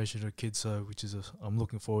another generation of kids. So I'm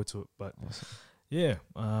looking forward to it. But yeah,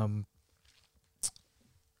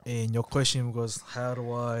 and your question was, how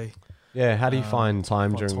do I? Yeah, how do you find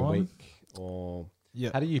time find during the time? week? Or Yeah.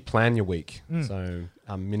 how do you plan your week? So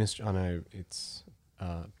ministry, I know it's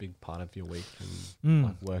a big part of your week and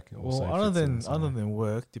like work also. Well, other fits in than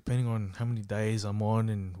work, depending on how many days I'm on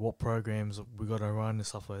and what programs we got to run and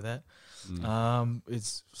stuff like that,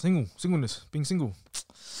 it's singleness, being single.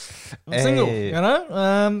 I'm single, Hey.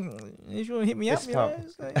 if you want to hit me up, Fist bump.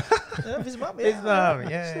 fist bump, Fist bump,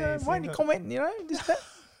 yeah, why don't you comment, this, that.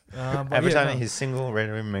 Every time he's single,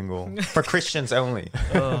 ready to mingle. For Christians only.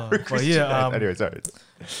 But yeah, anyway, sorry.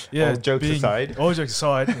 yeah. All jokes aside. All jokes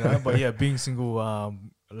aside, but yeah, being single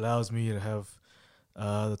allows me to have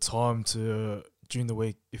the time to during the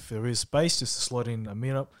week, if there is space, just to slot in a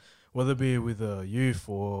meetup, whether it be with a youth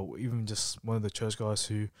or even just one of the church guys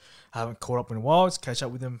who haven't caught up in a while. Just catch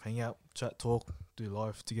up with them, hang out, chat, talk, do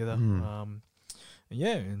life together. And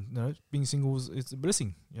yeah, and being single it's a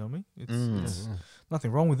blessing. You know what I mean? It's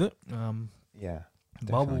nothing wrong with it. Yeah.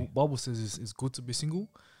 Bible says it's good to be single.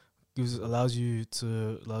 Allows you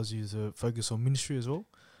to focus on ministry as well.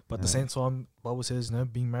 But at the same time, Bible says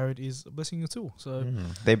being married is a blessing too. So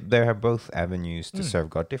They have both avenues to serve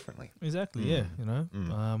God differently. exactly, yeah.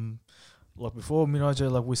 Like before,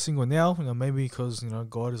 like we're single now. Maybe because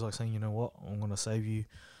God is like saying, you know what, I'm gonna save you.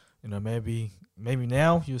 Maybe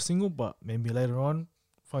now you're single, but maybe later on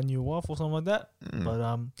find you a wife or something like that.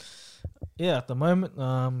 But yeah, at the moment,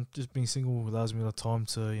 just being single allows me the time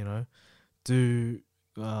to do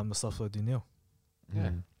the stuff that I do now. Yeah.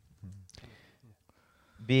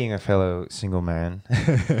 being a fellow single man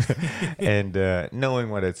and knowing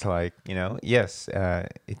what it's like, yes,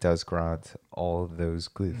 it does grant all of those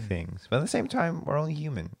good things. But at the same time, we're only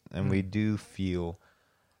human, and we do feel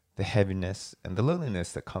the heaviness and the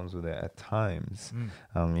loneliness that comes with it at times.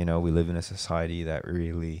 We live in a society that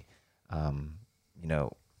really,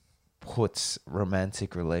 puts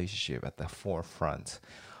romantic relationship at the forefront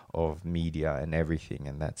of media and everything,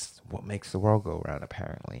 and that's what makes the world go around,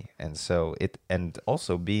 apparently. And so and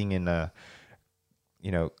also being in a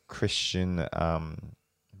Christian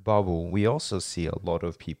bubble, we also see a lot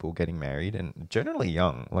of people getting married, and generally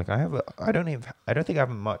young. Like I don't think I have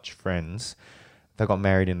much friends that got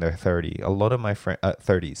married in their 30s. A lot of my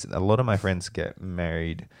 30s. A lot of my friends get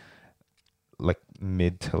married like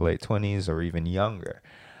mid to late 20s or even younger.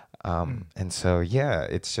 And so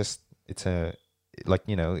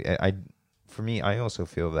for me, I also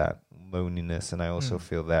feel that loneliness, and I also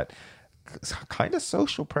feel that kind of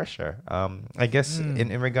social pressure. I guess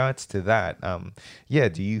in regards to that,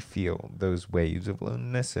 do you feel those waves of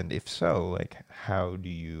loneliness? And if so, like, how do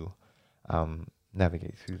you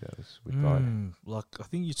navigate through those with God? Like, I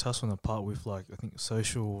think you touched on the part with, like, I think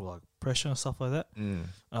social, like, pressure and stuff like that.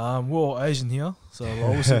 We're all Asian here, so like,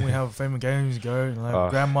 obviously when we have family games go, and like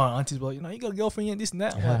grandma and aunties be like, you got a girlfriend yet, this and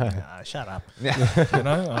that. I'm like, nah, shut up.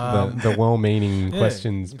 The well-meaning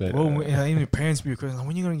questions, but even your parents be like,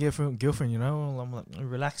 when you gonna get a girlfriend? I'm like,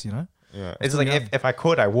 relax, Yeah, it's like if I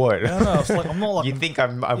could, I would. No, it's like I'm not like you think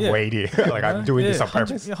I'm weighty, like I'm doing this on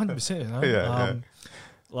purpose. 100%.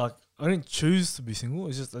 Like, I didn't choose to be single.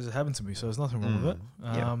 I just happened to be. So there's nothing wrong with it.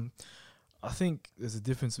 I think there's a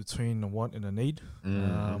difference between a want and a need.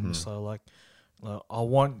 So like I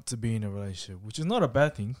want to be in a relationship, which is not a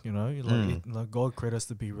bad thing, like God created us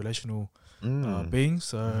to be relational beings.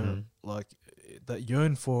 So like that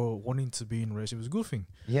yearn for wanting to be in a relationship is a good thing.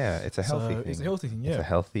 Yeah, it's a healthy thing. It's a healthy thing. Yeah, it's a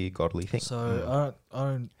healthy, godly thing. So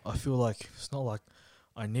I feel like it's not like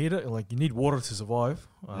I need it. Like, you need water to survive,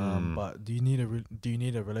 but do you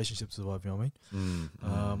need a relationship to survive? You know what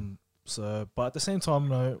I mean? So, but at the same time,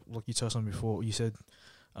 like you touched on before, you said,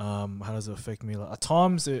 how does it affect me? Like, at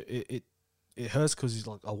times it hurts because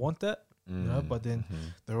like I want that, But then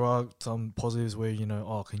there are some positives where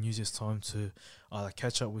I can use this time to either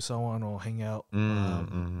catch up with someone or hang out,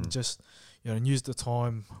 just use the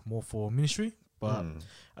time more for ministry. But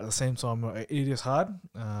at the same time, it is hard.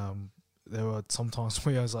 There were some times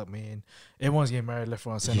where I was like, man, everyone's getting married left,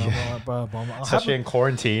 right, and center. I'm like, bro, I'm especially in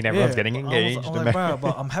quarantine, everyone's getting engaged. I'm like, bro,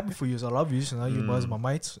 but I'm happy for you. I love you. You guys are my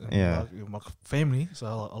mates, and my family. So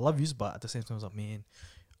I love you. But at the same time, I was like, man,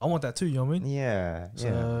 I want that too. You know what I mean? Yeah.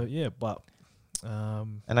 So, but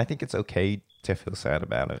and I think it's okay to feel sad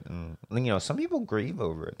about it. And some people grieve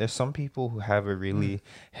over it. There's some people who have a really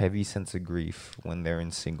heavy sense of grief when they're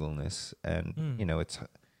in singleness, and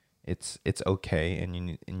it's okay,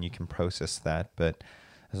 and you can process that. But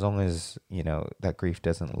as long as that grief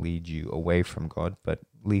doesn't lead you away from God, but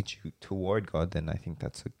leads you toward God, then I think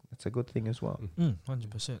that's a good thing as well.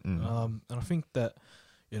 100%. And I think that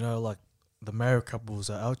like the married couples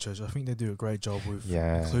at our church, I think they do a great job with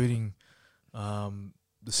including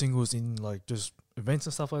the singles in like just events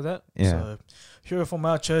and stuff like that. So if you're from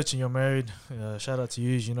our church and you're married, shout out to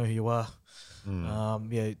you. You know who you are.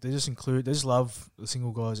 They just love the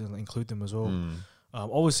single guys and include them as well.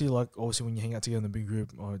 Obviously when you hang out together in a big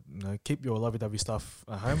group, or keep your lovey-dovey stuff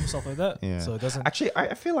at home and stuff like that. So it doesn't actually.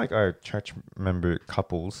 I feel like our church member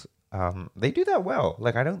couples, they do that well.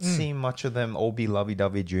 Like, I don't see much of them all be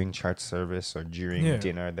lovey-dovey during church service or during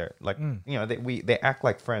dinner. They're like, they act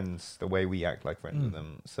like friends the way we act like friends with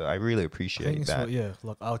them. So I really appreciate that.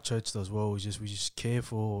 Like our church does well. We just care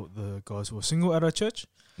for the guys who are single at our church.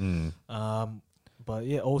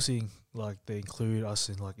 But also like they include us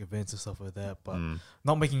in like events and stuff like that, but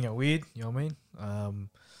not making it weird. You know what I mean?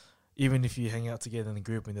 Even if you hang out together in a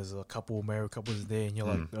group and there's a couple married couples there, and you're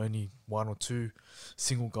like the only one or two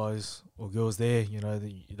single guys or girls there,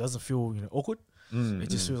 it doesn't feel awkward. It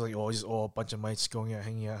just feels like just a bunch of mates going out,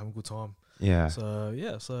 hanging out, having a good time. So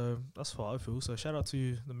that's what I feel. So shout out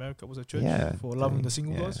to the married couples at church for loving the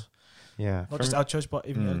single guys. Not just our church, but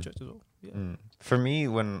even our church as well. For me,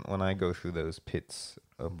 when I go through those pits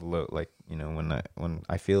of when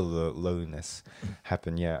I feel the loneliness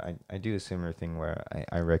happen, I do a similar thing where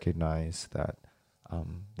I recognize that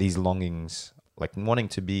these longings, like wanting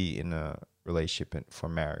to be in a relationship for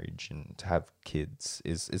marriage and to have kids,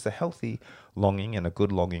 is a healthy longing and a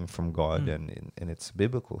good longing from God, and it's a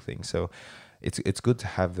biblical thing. So it's good to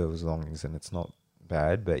have those longings, and it's not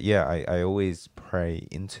bad. But I always pray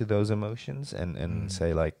into those emotions and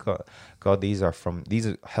say like, God, these are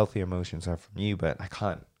healthy emotions are from you, but I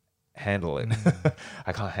can't handle it.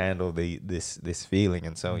 I can't handle this feeling.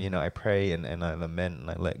 And so, I pray and I lament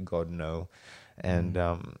and I let God know. And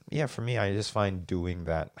for me, I just find doing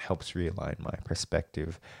that helps realign my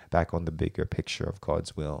perspective back on the bigger picture of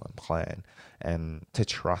God's will and plan, and to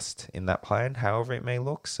trust in that plan, however it may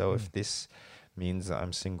look. So if this means that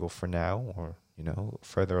I'm single for now, or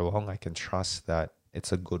further along, I can trust that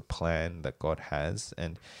it's a good plan that God has,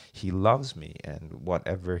 and He loves me, and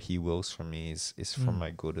whatever He wills for me is for my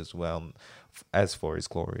good as well, as for His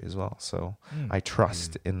glory as well. So I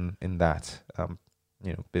trust in that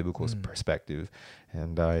biblical perspective,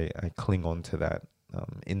 and I cling on to that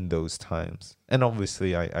in those times. And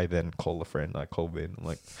obviously I then call a friend. I call Ben,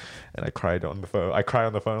 and I cried on the phone. I cry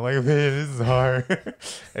on the phone, like, man, this is hard.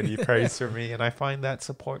 And he prays for me, and I find that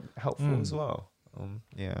support helpful as well.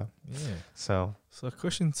 So a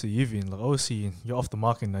question to you, Vin. Like, obviously you're off the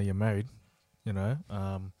market now. You're married.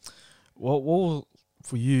 What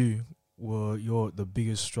for you were the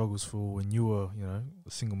biggest struggles for when you were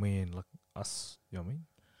a single man like us? You know what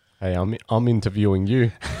I mean? Hey, I'm interviewing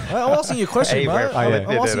you. I'm asking you a question, hey, bro. I'm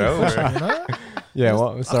asking you a question.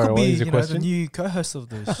 Yeah. Sorry. What is your question? The new co-host of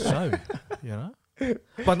the show.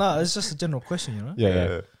 But no, it's just a general question.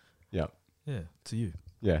 Yeah. To you.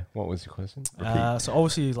 Yeah. What was your question? So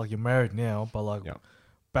obviously, like, you're married now, but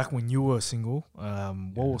back when you were single,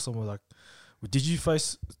 what were some of did you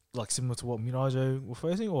face similar to what me and IJ were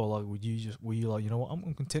facing, or were you like, you know what,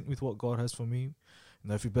 I'm content with what God has for me.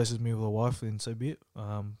 If He blesses me with a wife, then so be it.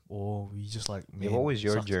 Or were you just like, man, what was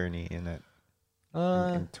your journey in it?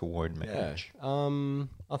 Toward marriage?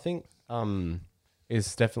 I think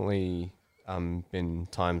it's definitely been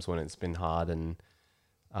times when it's been hard, and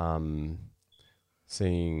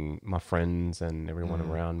seeing my friends and everyone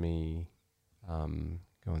around me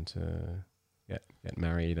going to get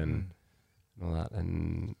married and all that,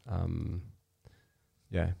 and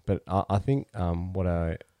but I think what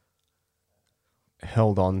I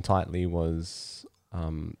held on tightly was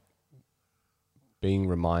being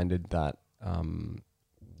reminded that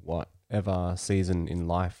whatever season in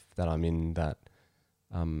life that I'm in, that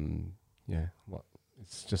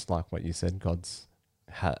it's just like what you said, God's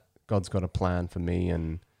got a plan for me,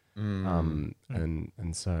 and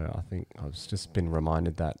so I think I've just been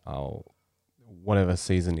reminded that whatever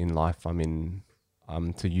season in life I'm in,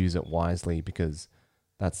 to use it wisely, because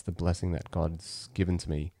that's the blessing that God's given to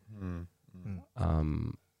me.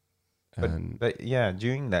 But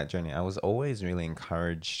during that journey, I was always really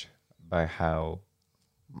encouraged by how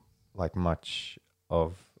much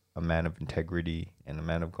of a man of integrity and a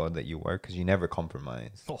man of God that you were, because you never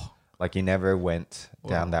compromised. You never went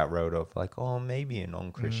down that road of maybe a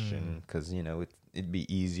non-Christian, because it'd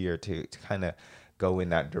be easier to kind of go in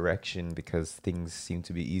that direction because things seem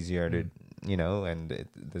to be easier to and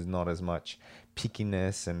there's not as much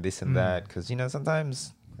pickiness and this and that, because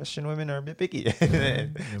sometimes Christian women are a bit picky,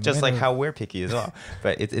 just like how we're picky as well.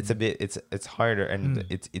 But it's harder, and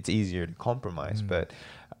it's easier to compromise. But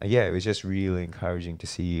it was just really encouraging to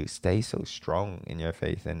see you stay so strong in your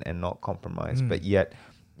faith and not compromise. But yet,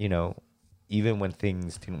 even when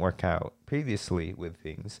things didn't work out previously with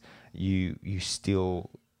things, you still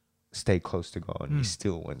stay close to God. You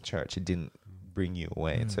still went to church. It didn't bring you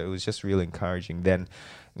away. And so it was just really encouraging then,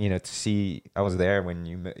 to see. I was there when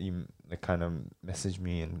you kind of messaged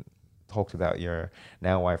me and talked about your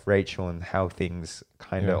now wife Rachel, and how things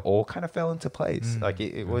all fell into place.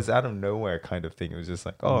 It was out of nowhere kind of thing. It was just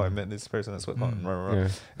like, I met this person that's what and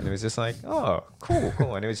it was just like,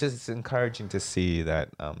 cool. And it was just encouraging to see that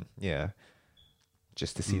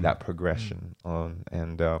just to see that progression on,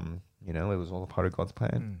 and it was all a part of God's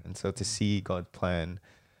plan. And so to see God's plan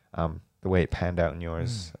the way it panned out in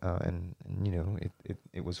yours, and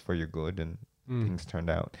it was for your good, and things turned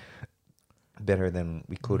out better than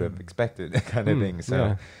we could have expected, kind of thing.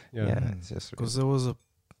 So it's just because there was a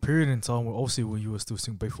period in time where, obviously, when you were still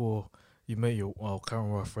single before you met your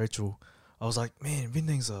current wife Rachel, I was like, man,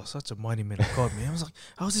 Vinding's such a mighty man of God, man. I was like,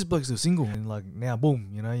 how's this bloke still single? And now,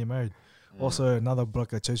 boom, you're married. Also, another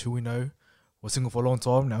bloke at church who we know was single for a long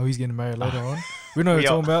time. Now he's getting married later on. We know what we're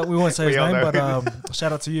talking about. We won't say his name, but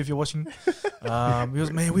shout out to you if you're watching.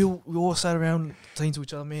 We all sat around saying to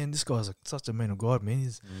each other, man, this guy's such a man of God, man.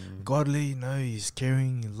 He's godly, he's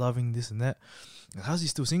caring, he's loving, this and that. And how's he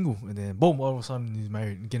still single? And then, boom, all of a sudden he's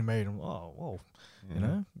married, getting married. I'm whoa,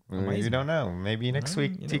 you don't know. Maybe next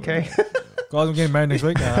week, TK. Guys, I'm getting married next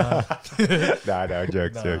week. No,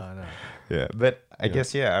 jokes. Yeah, but I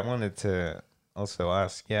guess, I wanted to also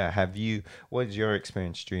ask, what's your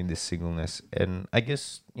experience during this singleness? And I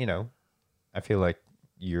guess, I feel like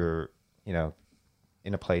you're,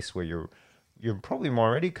 in a place where you're probably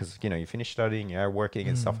more ready because you finish studying, you're working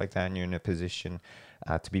and stuff like that, and you're in a position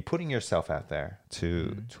to be putting yourself out there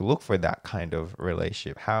to look for that kind of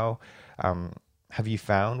relationship. How have you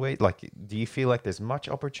found do you feel like there's much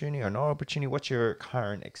opportunity or no opportunity? What's your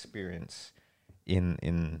current experience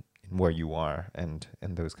in where you are and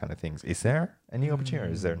those kind of things? Is there any opportunity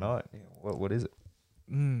or is there not? What is it?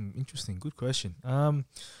 Interesting. Good question. I'm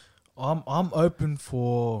open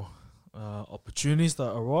for opportunities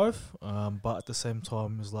that arrive, but at the same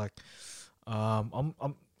time, it's like I'm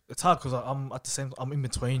it's hard because I'm at the same I'm in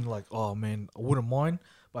between. Like, oh man, I wouldn't mind,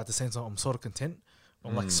 but at the same time, I'm sort of content.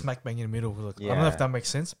 I'm like smack bang in the middle. Like, I don't know if that makes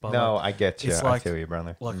sense, but no, like, I get you. it's I like- feel you,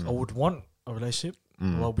 brother. like I would want a relationship.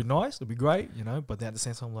 Well, it'll be nice, it'll be great, but then at the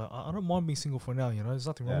same time, like I don't mind being single for now. There's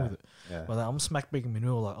nothing wrong with it. Yeah. But like, I'm smack bang in the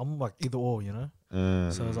middle. Like I'm like either or.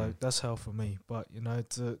 So it's like that's how for me. But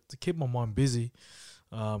to keep my mind busy,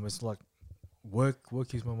 it's like work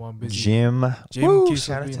keeps my mind busy. Gym. Gym Woo, keeps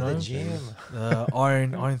shout out me, to the gym.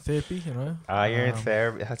 Iron therapy. Iron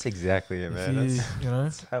therapy. That's exactly it, If man. you,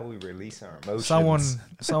 That's how we release our emotions.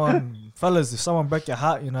 someone, fellas, if someone break your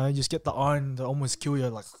heart, you just get the iron to almost kill you,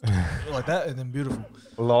 like that, and then beautiful.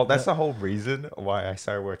 Lol, that's the whole reason why I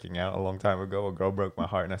started working out a long time ago. A girl broke my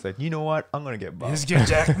heart, and I said, "You know what? I'm gonna get buff." Just get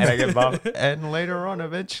jacked. And I get buff. And later on,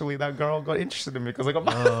 eventually, that girl got interested in me because I got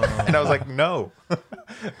buff. And I was like, "No,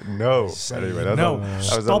 no." Say Anyway, that no.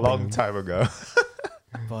 was a Stop it. long time ago.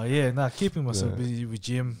 But yeah, keeping myself busy with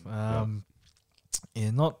gym.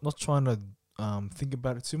 Not trying to think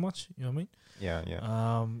about it too much. You know what I mean? Yeah.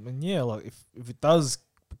 And yeah, like if it does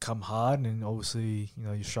become hard, and obviously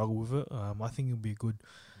you struggle with it, I think it'd be good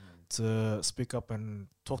to speak up and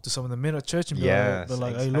talk to some of the men at church and be Yes,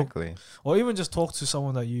 like, hey, look, exactly. or even just talk to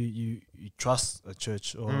someone that you trust at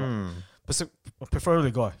church, or preferably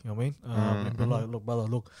a guy. You know what I mean? And be like, look, brother,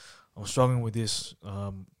 I'm struggling with this.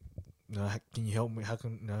 Can you help me? How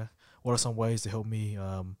can what are some ways to help me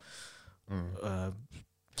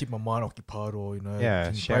keep my mind occupied, or can you pray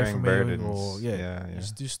for sharing me, burdens. or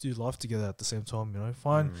just do life together at the same time.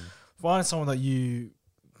 Find someone that you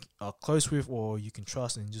are close with or you can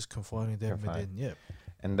trust, and just confide in them, and then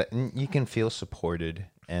and that you can feel supported,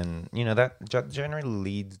 and that generally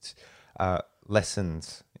leads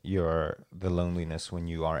lessens the loneliness when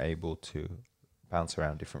you are able to bounce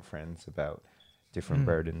around different friends about different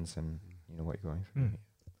burdens and what you're going through.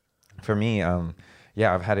 For me,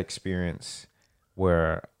 I've had experience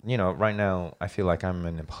where right now I feel like I'm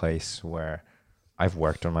in a place where I've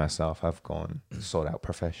worked on myself. I've gone sought out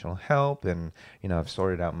professional help, and I've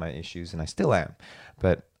sorted out my issues, and I still am.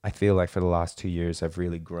 But I feel like for the last 2 years, I've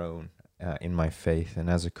really grown in my faith, and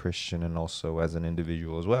as a Christian, and also as an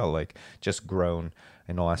individual as well. Like, just grown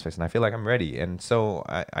in all aspects, and I feel like I'm ready. And so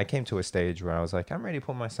I came to a stage where I was like, I'm ready to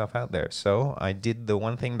put myself out there. So I did the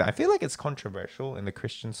one thing that I feel like it's controversial in the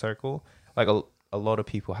Christian circle. Like a lot of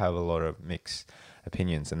people have a lot of mixed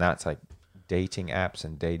opinions, and that's like dating apps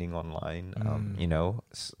and dating online.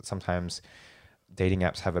 Sometimes dating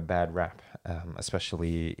apps have a bad rap,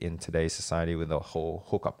 especially in today's society with the whole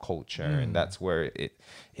hookup culture, and that's where it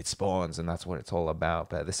spawns, and that's what it's all about.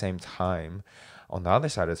 But at the same time, on the other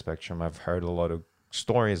side of the spectrum, I've heard a lot of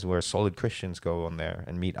stories where solid Christians go on there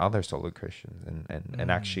and meet other solid Christians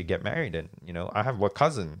and actually get married. And I have a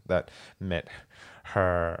cousin that met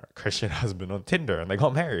her Christian husband on Tinder, and they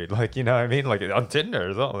got married. Like, you know what I mean? Like, on Tinder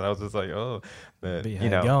as well. And I was just like, oh, but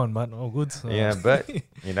going, but all good. So. Yeah, but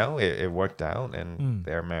it worked out, and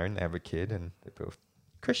they're married and they have a kid, and they're both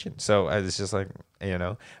Christian. So it's just like,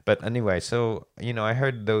 but anyway, so I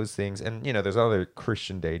heard those things, and there's other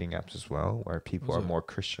Christian dating apps as well where people are more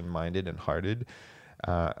Christian minded and hearted.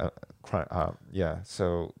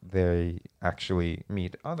 So they actually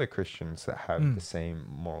meet other Christians that have the same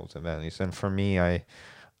morals and values. And for me, I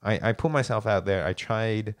put myself out there. I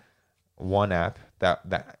tried one app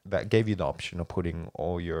that gave you the option of putting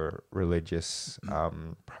all your religious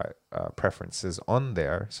preferences on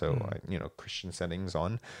there. So Christian settings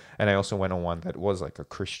on, and I also went on one that was like a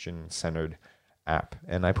Christian centered app,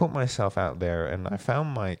 and I put myself out there, and I found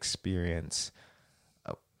my experience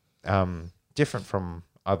different from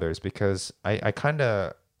others, because I kind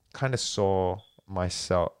of saw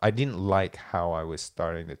myself. I didn't like how I was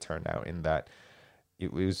starting to turn out, in that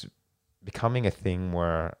it was becoming a thing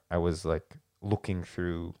where I was like looking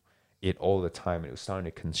through it all the time, and it was starting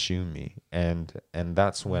to consume me, and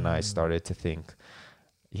that's when I started to think,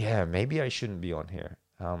 yeah, maybe I shouldn't be on here.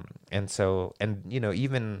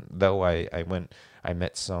 Even though I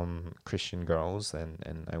met some Christian girls,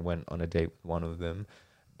 and I went on a date with one of them,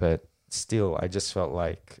 but still, I just felt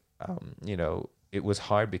like, it was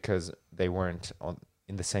hard because they weren't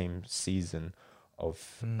in the same season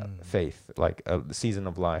faith, like the season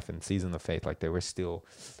of life and season of faith. Like they were still,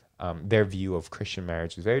 their view of Christian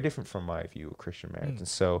marriage was very different from my view of Christian marriage. And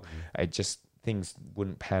so I just, things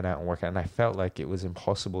wouldn't pan out and work out. And I felt like it was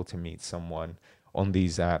impossible to meet someone on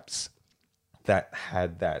these apps that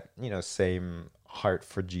had that, you know, same heart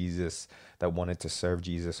for Jesus, that wanted to serve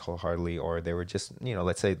Jesus wholeheartedly, or they were just, you know,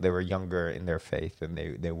 let's say they were younger in their faith and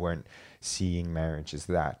they weren't seeing marriage as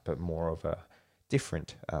that, but more of a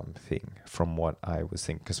different thing from what I was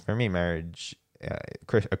thinking. Because for me, marriage,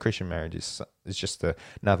 a Christian marriage is just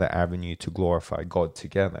another avenue to glorify God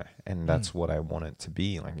together, and that's what I want it to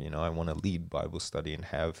be. Like, you know, I want to lead Bible study and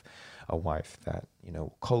have a wife that, you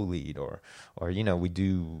know, co-lead, or you know, we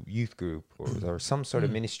do youth group or some sort of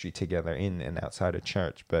ministry together in and outside of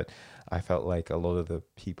church. But I felt like a lot of the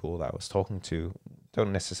people that I was talking to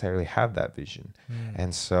don't necessarily have that vision,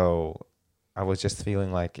 and so I was just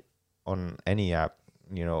feeling like on any app,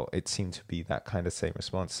 you know, it seemed to be that kind of same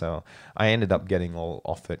response. So I ended up getting all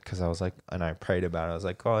off it, because I was like, and I prayed about it. I was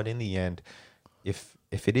like, God, in the end, if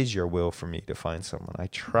it is your will for me to find someone, I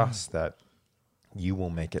trust that you will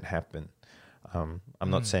make it happen. I'm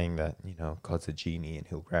not saying that, you know, God's a genie and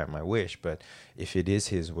he'll grant my wish, but if it is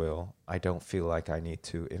his will, I don't feel like I need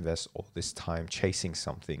to invest all this time chasing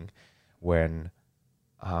something when,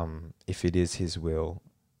 if it is his will,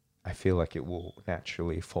 I feel like it will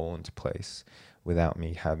naturally fall into place without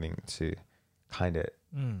me having to kind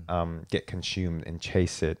of get consumed and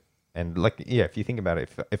chase it. And like, yeah, if you think about it,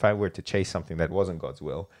 if I were to chase something that wasn't God's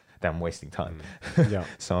will, then I'm wasting time. Yeah.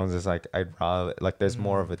 So I was just like, I'd rather, like, there's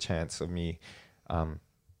more of a chance of me,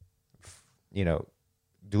 you know,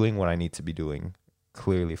 doing what I need to be doing,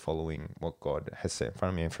 clearly following what God has set in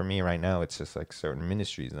front of me. And for me right now, it's just like certain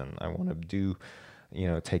ministries, and I want to do, you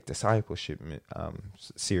know, take discipleship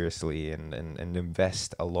seriously, and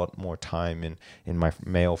invest a lot more time in my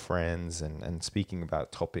male friends, and speaking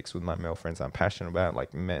about topics with my male friends I'm passionate about,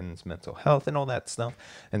 like men's mental health and all that stuff.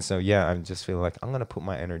 And so, yeah, I just feel like I'm going to put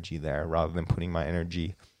my energy there rather than putting my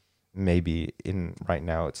energy maybe in right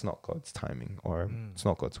now. It's not God's timing, or it's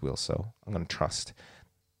not God's will. So I'm going to trust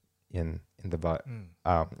in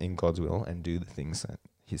God's will and do the things that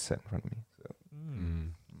he's set in front of me. So.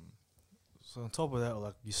 So on top of that,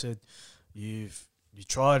 like you said, you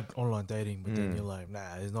tried online dating, but then you're like,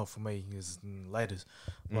 nah, it's not for me. It's latest.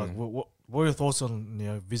 Like, what are your thoughts on, you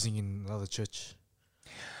know, visiting in another church?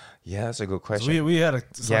 Yeah, that's a good question. So we had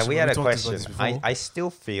a question. I still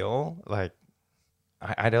feel like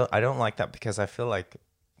I don't like that, because I feel like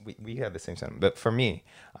we had the same sentiment. But for me,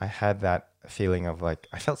 I had that feeling of like,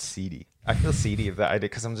 I felt seedy. I feel seedy of that idea,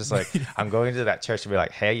 because I'm just like, I'm going to that church to be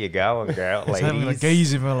like, hey, you going, girl, ladies. Having a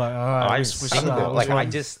gaze in, like, I'm single. Like, I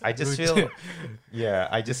just feel, yeah,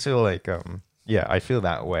 I just feel like, yeah, I feel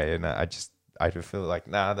that way, and I just feel like,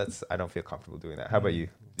 nah, I don't feel comfortable doing that. How about you?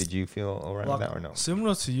 Did you feel alright with that or no?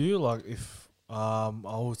 Similar to you, like if I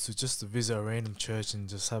was to just visit a random church and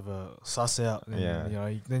just have a suss out, and, you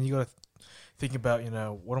know, then you got to think about, you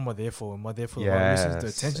know, what am I there for? Am I there for the right reasons, the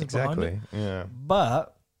attention behind it? Yeah.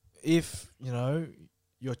 But if, you know,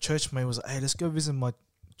 your church mate was like, hey, let's go visit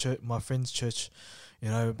my friend's church, you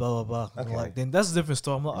know, blah, blah, blah. Okay. Like, then that's a different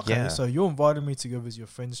story. I'm like, okay, so you invited me to go visit your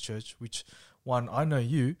friend's church, which, one, I know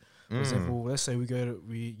you. For example, let's say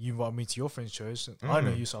you invite me to your friend's church, and I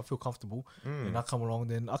know you, so I feel comfortable, and I come along,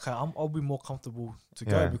 then, okay, I'll be more comfortable to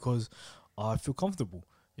go because I feel comfortable.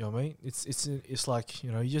 You know what I mean? It's like,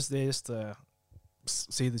 you know, you're just there just to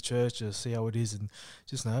see the church or see how it is, and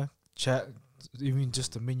just, you know, chat, even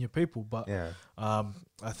just to meet your people. But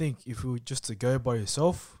I think if you were just to go by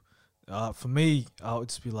yourself, for me, I would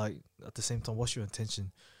just be like, at the same time, what's your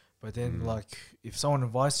intention? But then, like, if someone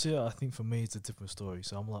invites you, I think for me it's a different story.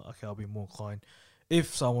 So I'm like, okay, I'll be more inclined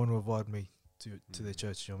if someone will invite me to their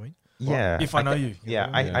church. You know what I mean? Yeah. Well, if I know you.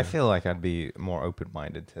 Yeah, I feel like I'd be more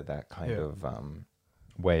open-minded to that kind of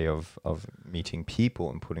way of meeting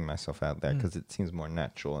people and putting myself out there, because it seems more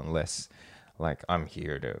natural and less like I'm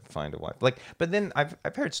here to find a wife. Like, but then I've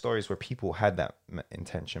heard stories where people had that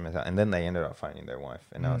intention and then they ended up finding their wife,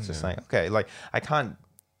 and now it's just like, okay, like I can't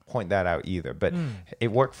point that out either, but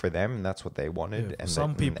it worked for them, and that's what they wanted. And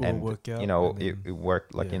some people will work out, you know, it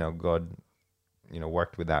worked. Like, you know, God, you know,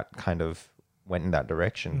 worked with that, kind of went in that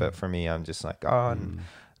direction. But for me, I'm just like,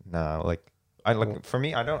 no, like. For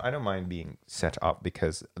me, I don't mind being set up,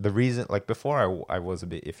 because the reason, like, before I was a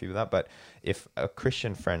bit iffy with that, but if a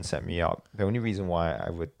Christian friend set me up, the only reason why I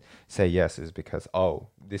would say yes is because, oh,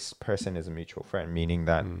 this person is a mutual friend, meaning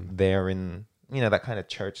that they're in, you know, that kind of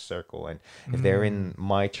church circle, and if they're in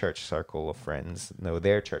my church circle of friends,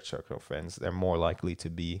 their church circle of friends, they're more likely to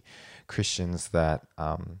be Christians that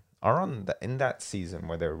are in that season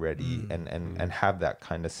where they're ready and have that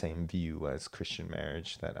kind of same view as Christian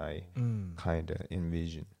marriage that I kind of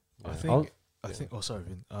envision. I think. Oh, sorry,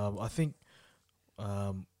 Vin. I think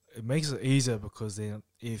it makes it easier because then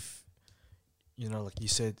if like you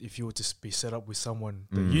said, if you were to be set up with someone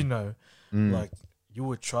that like you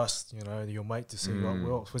would trust, your mate to set you up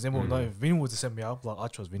well. For example, no, if Vin was to set me up, like I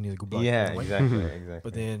trust Vin, he's a good bloke. Yeah, you know, exactly.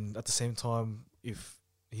 But then at the same time, if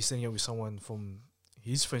he's setting up with someone from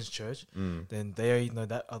his friend's church, then they already know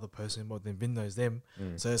that other person, but then Vin knows them.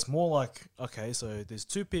 So it's more like, okay, so there's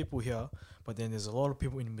two people here, but then there's a lot of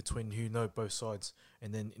people in between who know both sides,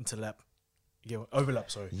 and then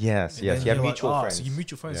overlap. Sorry. Yes, And yes. then You have you're mutual like, friends. So you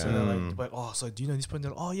mutual friends. So they're like, oh, so do you know this person?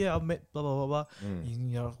 They're like, oh yeah, I've met blah blah blah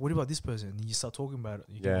blah. What about this person? And you start talking about it.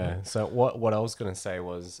 Yeah. So what I was gonna say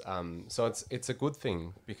was, so it's a good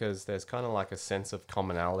thing because there's kind of like a sense of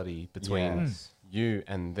commonality between you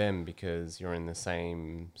and them because you're in the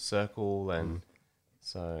same circle, and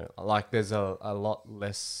so like there's a lot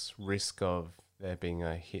less risk of there being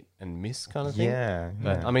a hit and miss kind of thing. Yeah.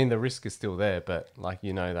 But I mean, the risk is still there, but like,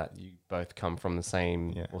 that you both come from the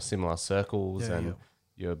same or similar circles and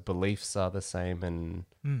your beliefs are the same, and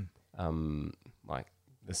like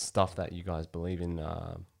the stuff that you guys believe in,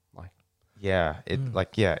 like. Yeah.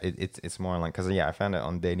 It's more like, because I found it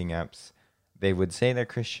on dating apps. They would say they're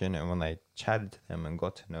Christian, and when I chatted to them and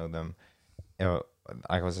got to know them,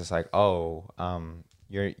 I was just like, oh,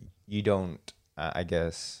 you don't, I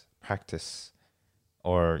guess, practice,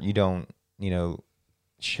 or you don't,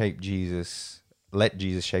 shape Jesus, let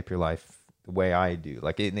Jesus shape your life the way I do.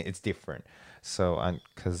 Like it's different. So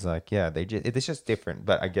because it's just different.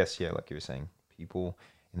 But I guess like you were saying, people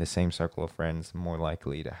in the same circle of friends more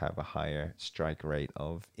likely to have a higher strike rate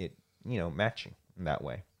of it, matching in that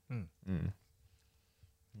way.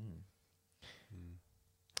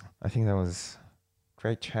 I think that was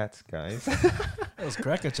great chats, guys. That was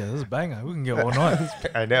cracker chat. That was a banger. We can go all night.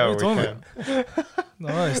 I know. What are you talking about?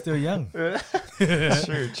 No, he's still young.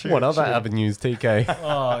 True. What other avenues, TK?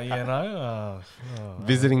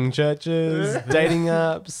 Visiting churches, dating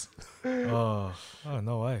apps. Oh,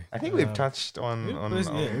 no way. I think we've touched on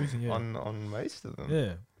everything, on most of them.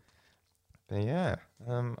 Yeah.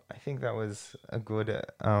 But I think that was a good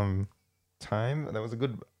time. That was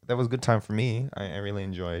a good time for me. I really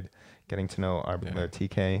enjoyed getting to know our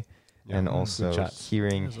TK and also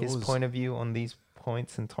hearing his point of view on these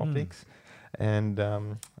points and topics. And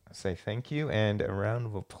say thank you and a round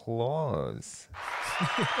of applause.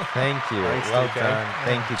 Thank you. Thanks, well TK. done.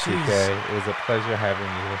 Thank you, TK. It was a pleasure having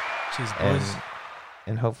you. Cheers, And, boys.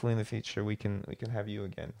 and hopefully in the future we can have you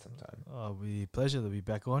again sometime. It'll be a pleasure to be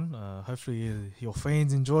back on. Hopefully your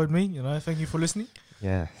fans enjoyed me. Thank you for listening.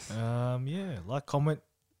 Yes. Like, comment,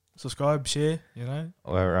 subscribe, share.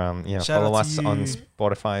 Or Shout follow out us to on you.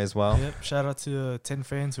 Spotify as well. Yep. Shout out to 10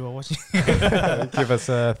 fans who are watching. Give us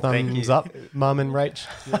a Thank thumbs you. up, Mum and Rach.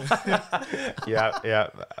 Yeah.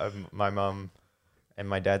 My mum and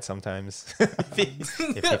my dad sometimes,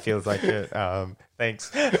 if he feels like it.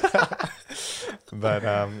 Thanks. But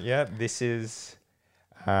this is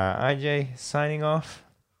IJ signing off.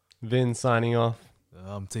 Vin signing off.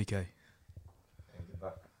 TK.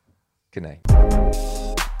 Good night.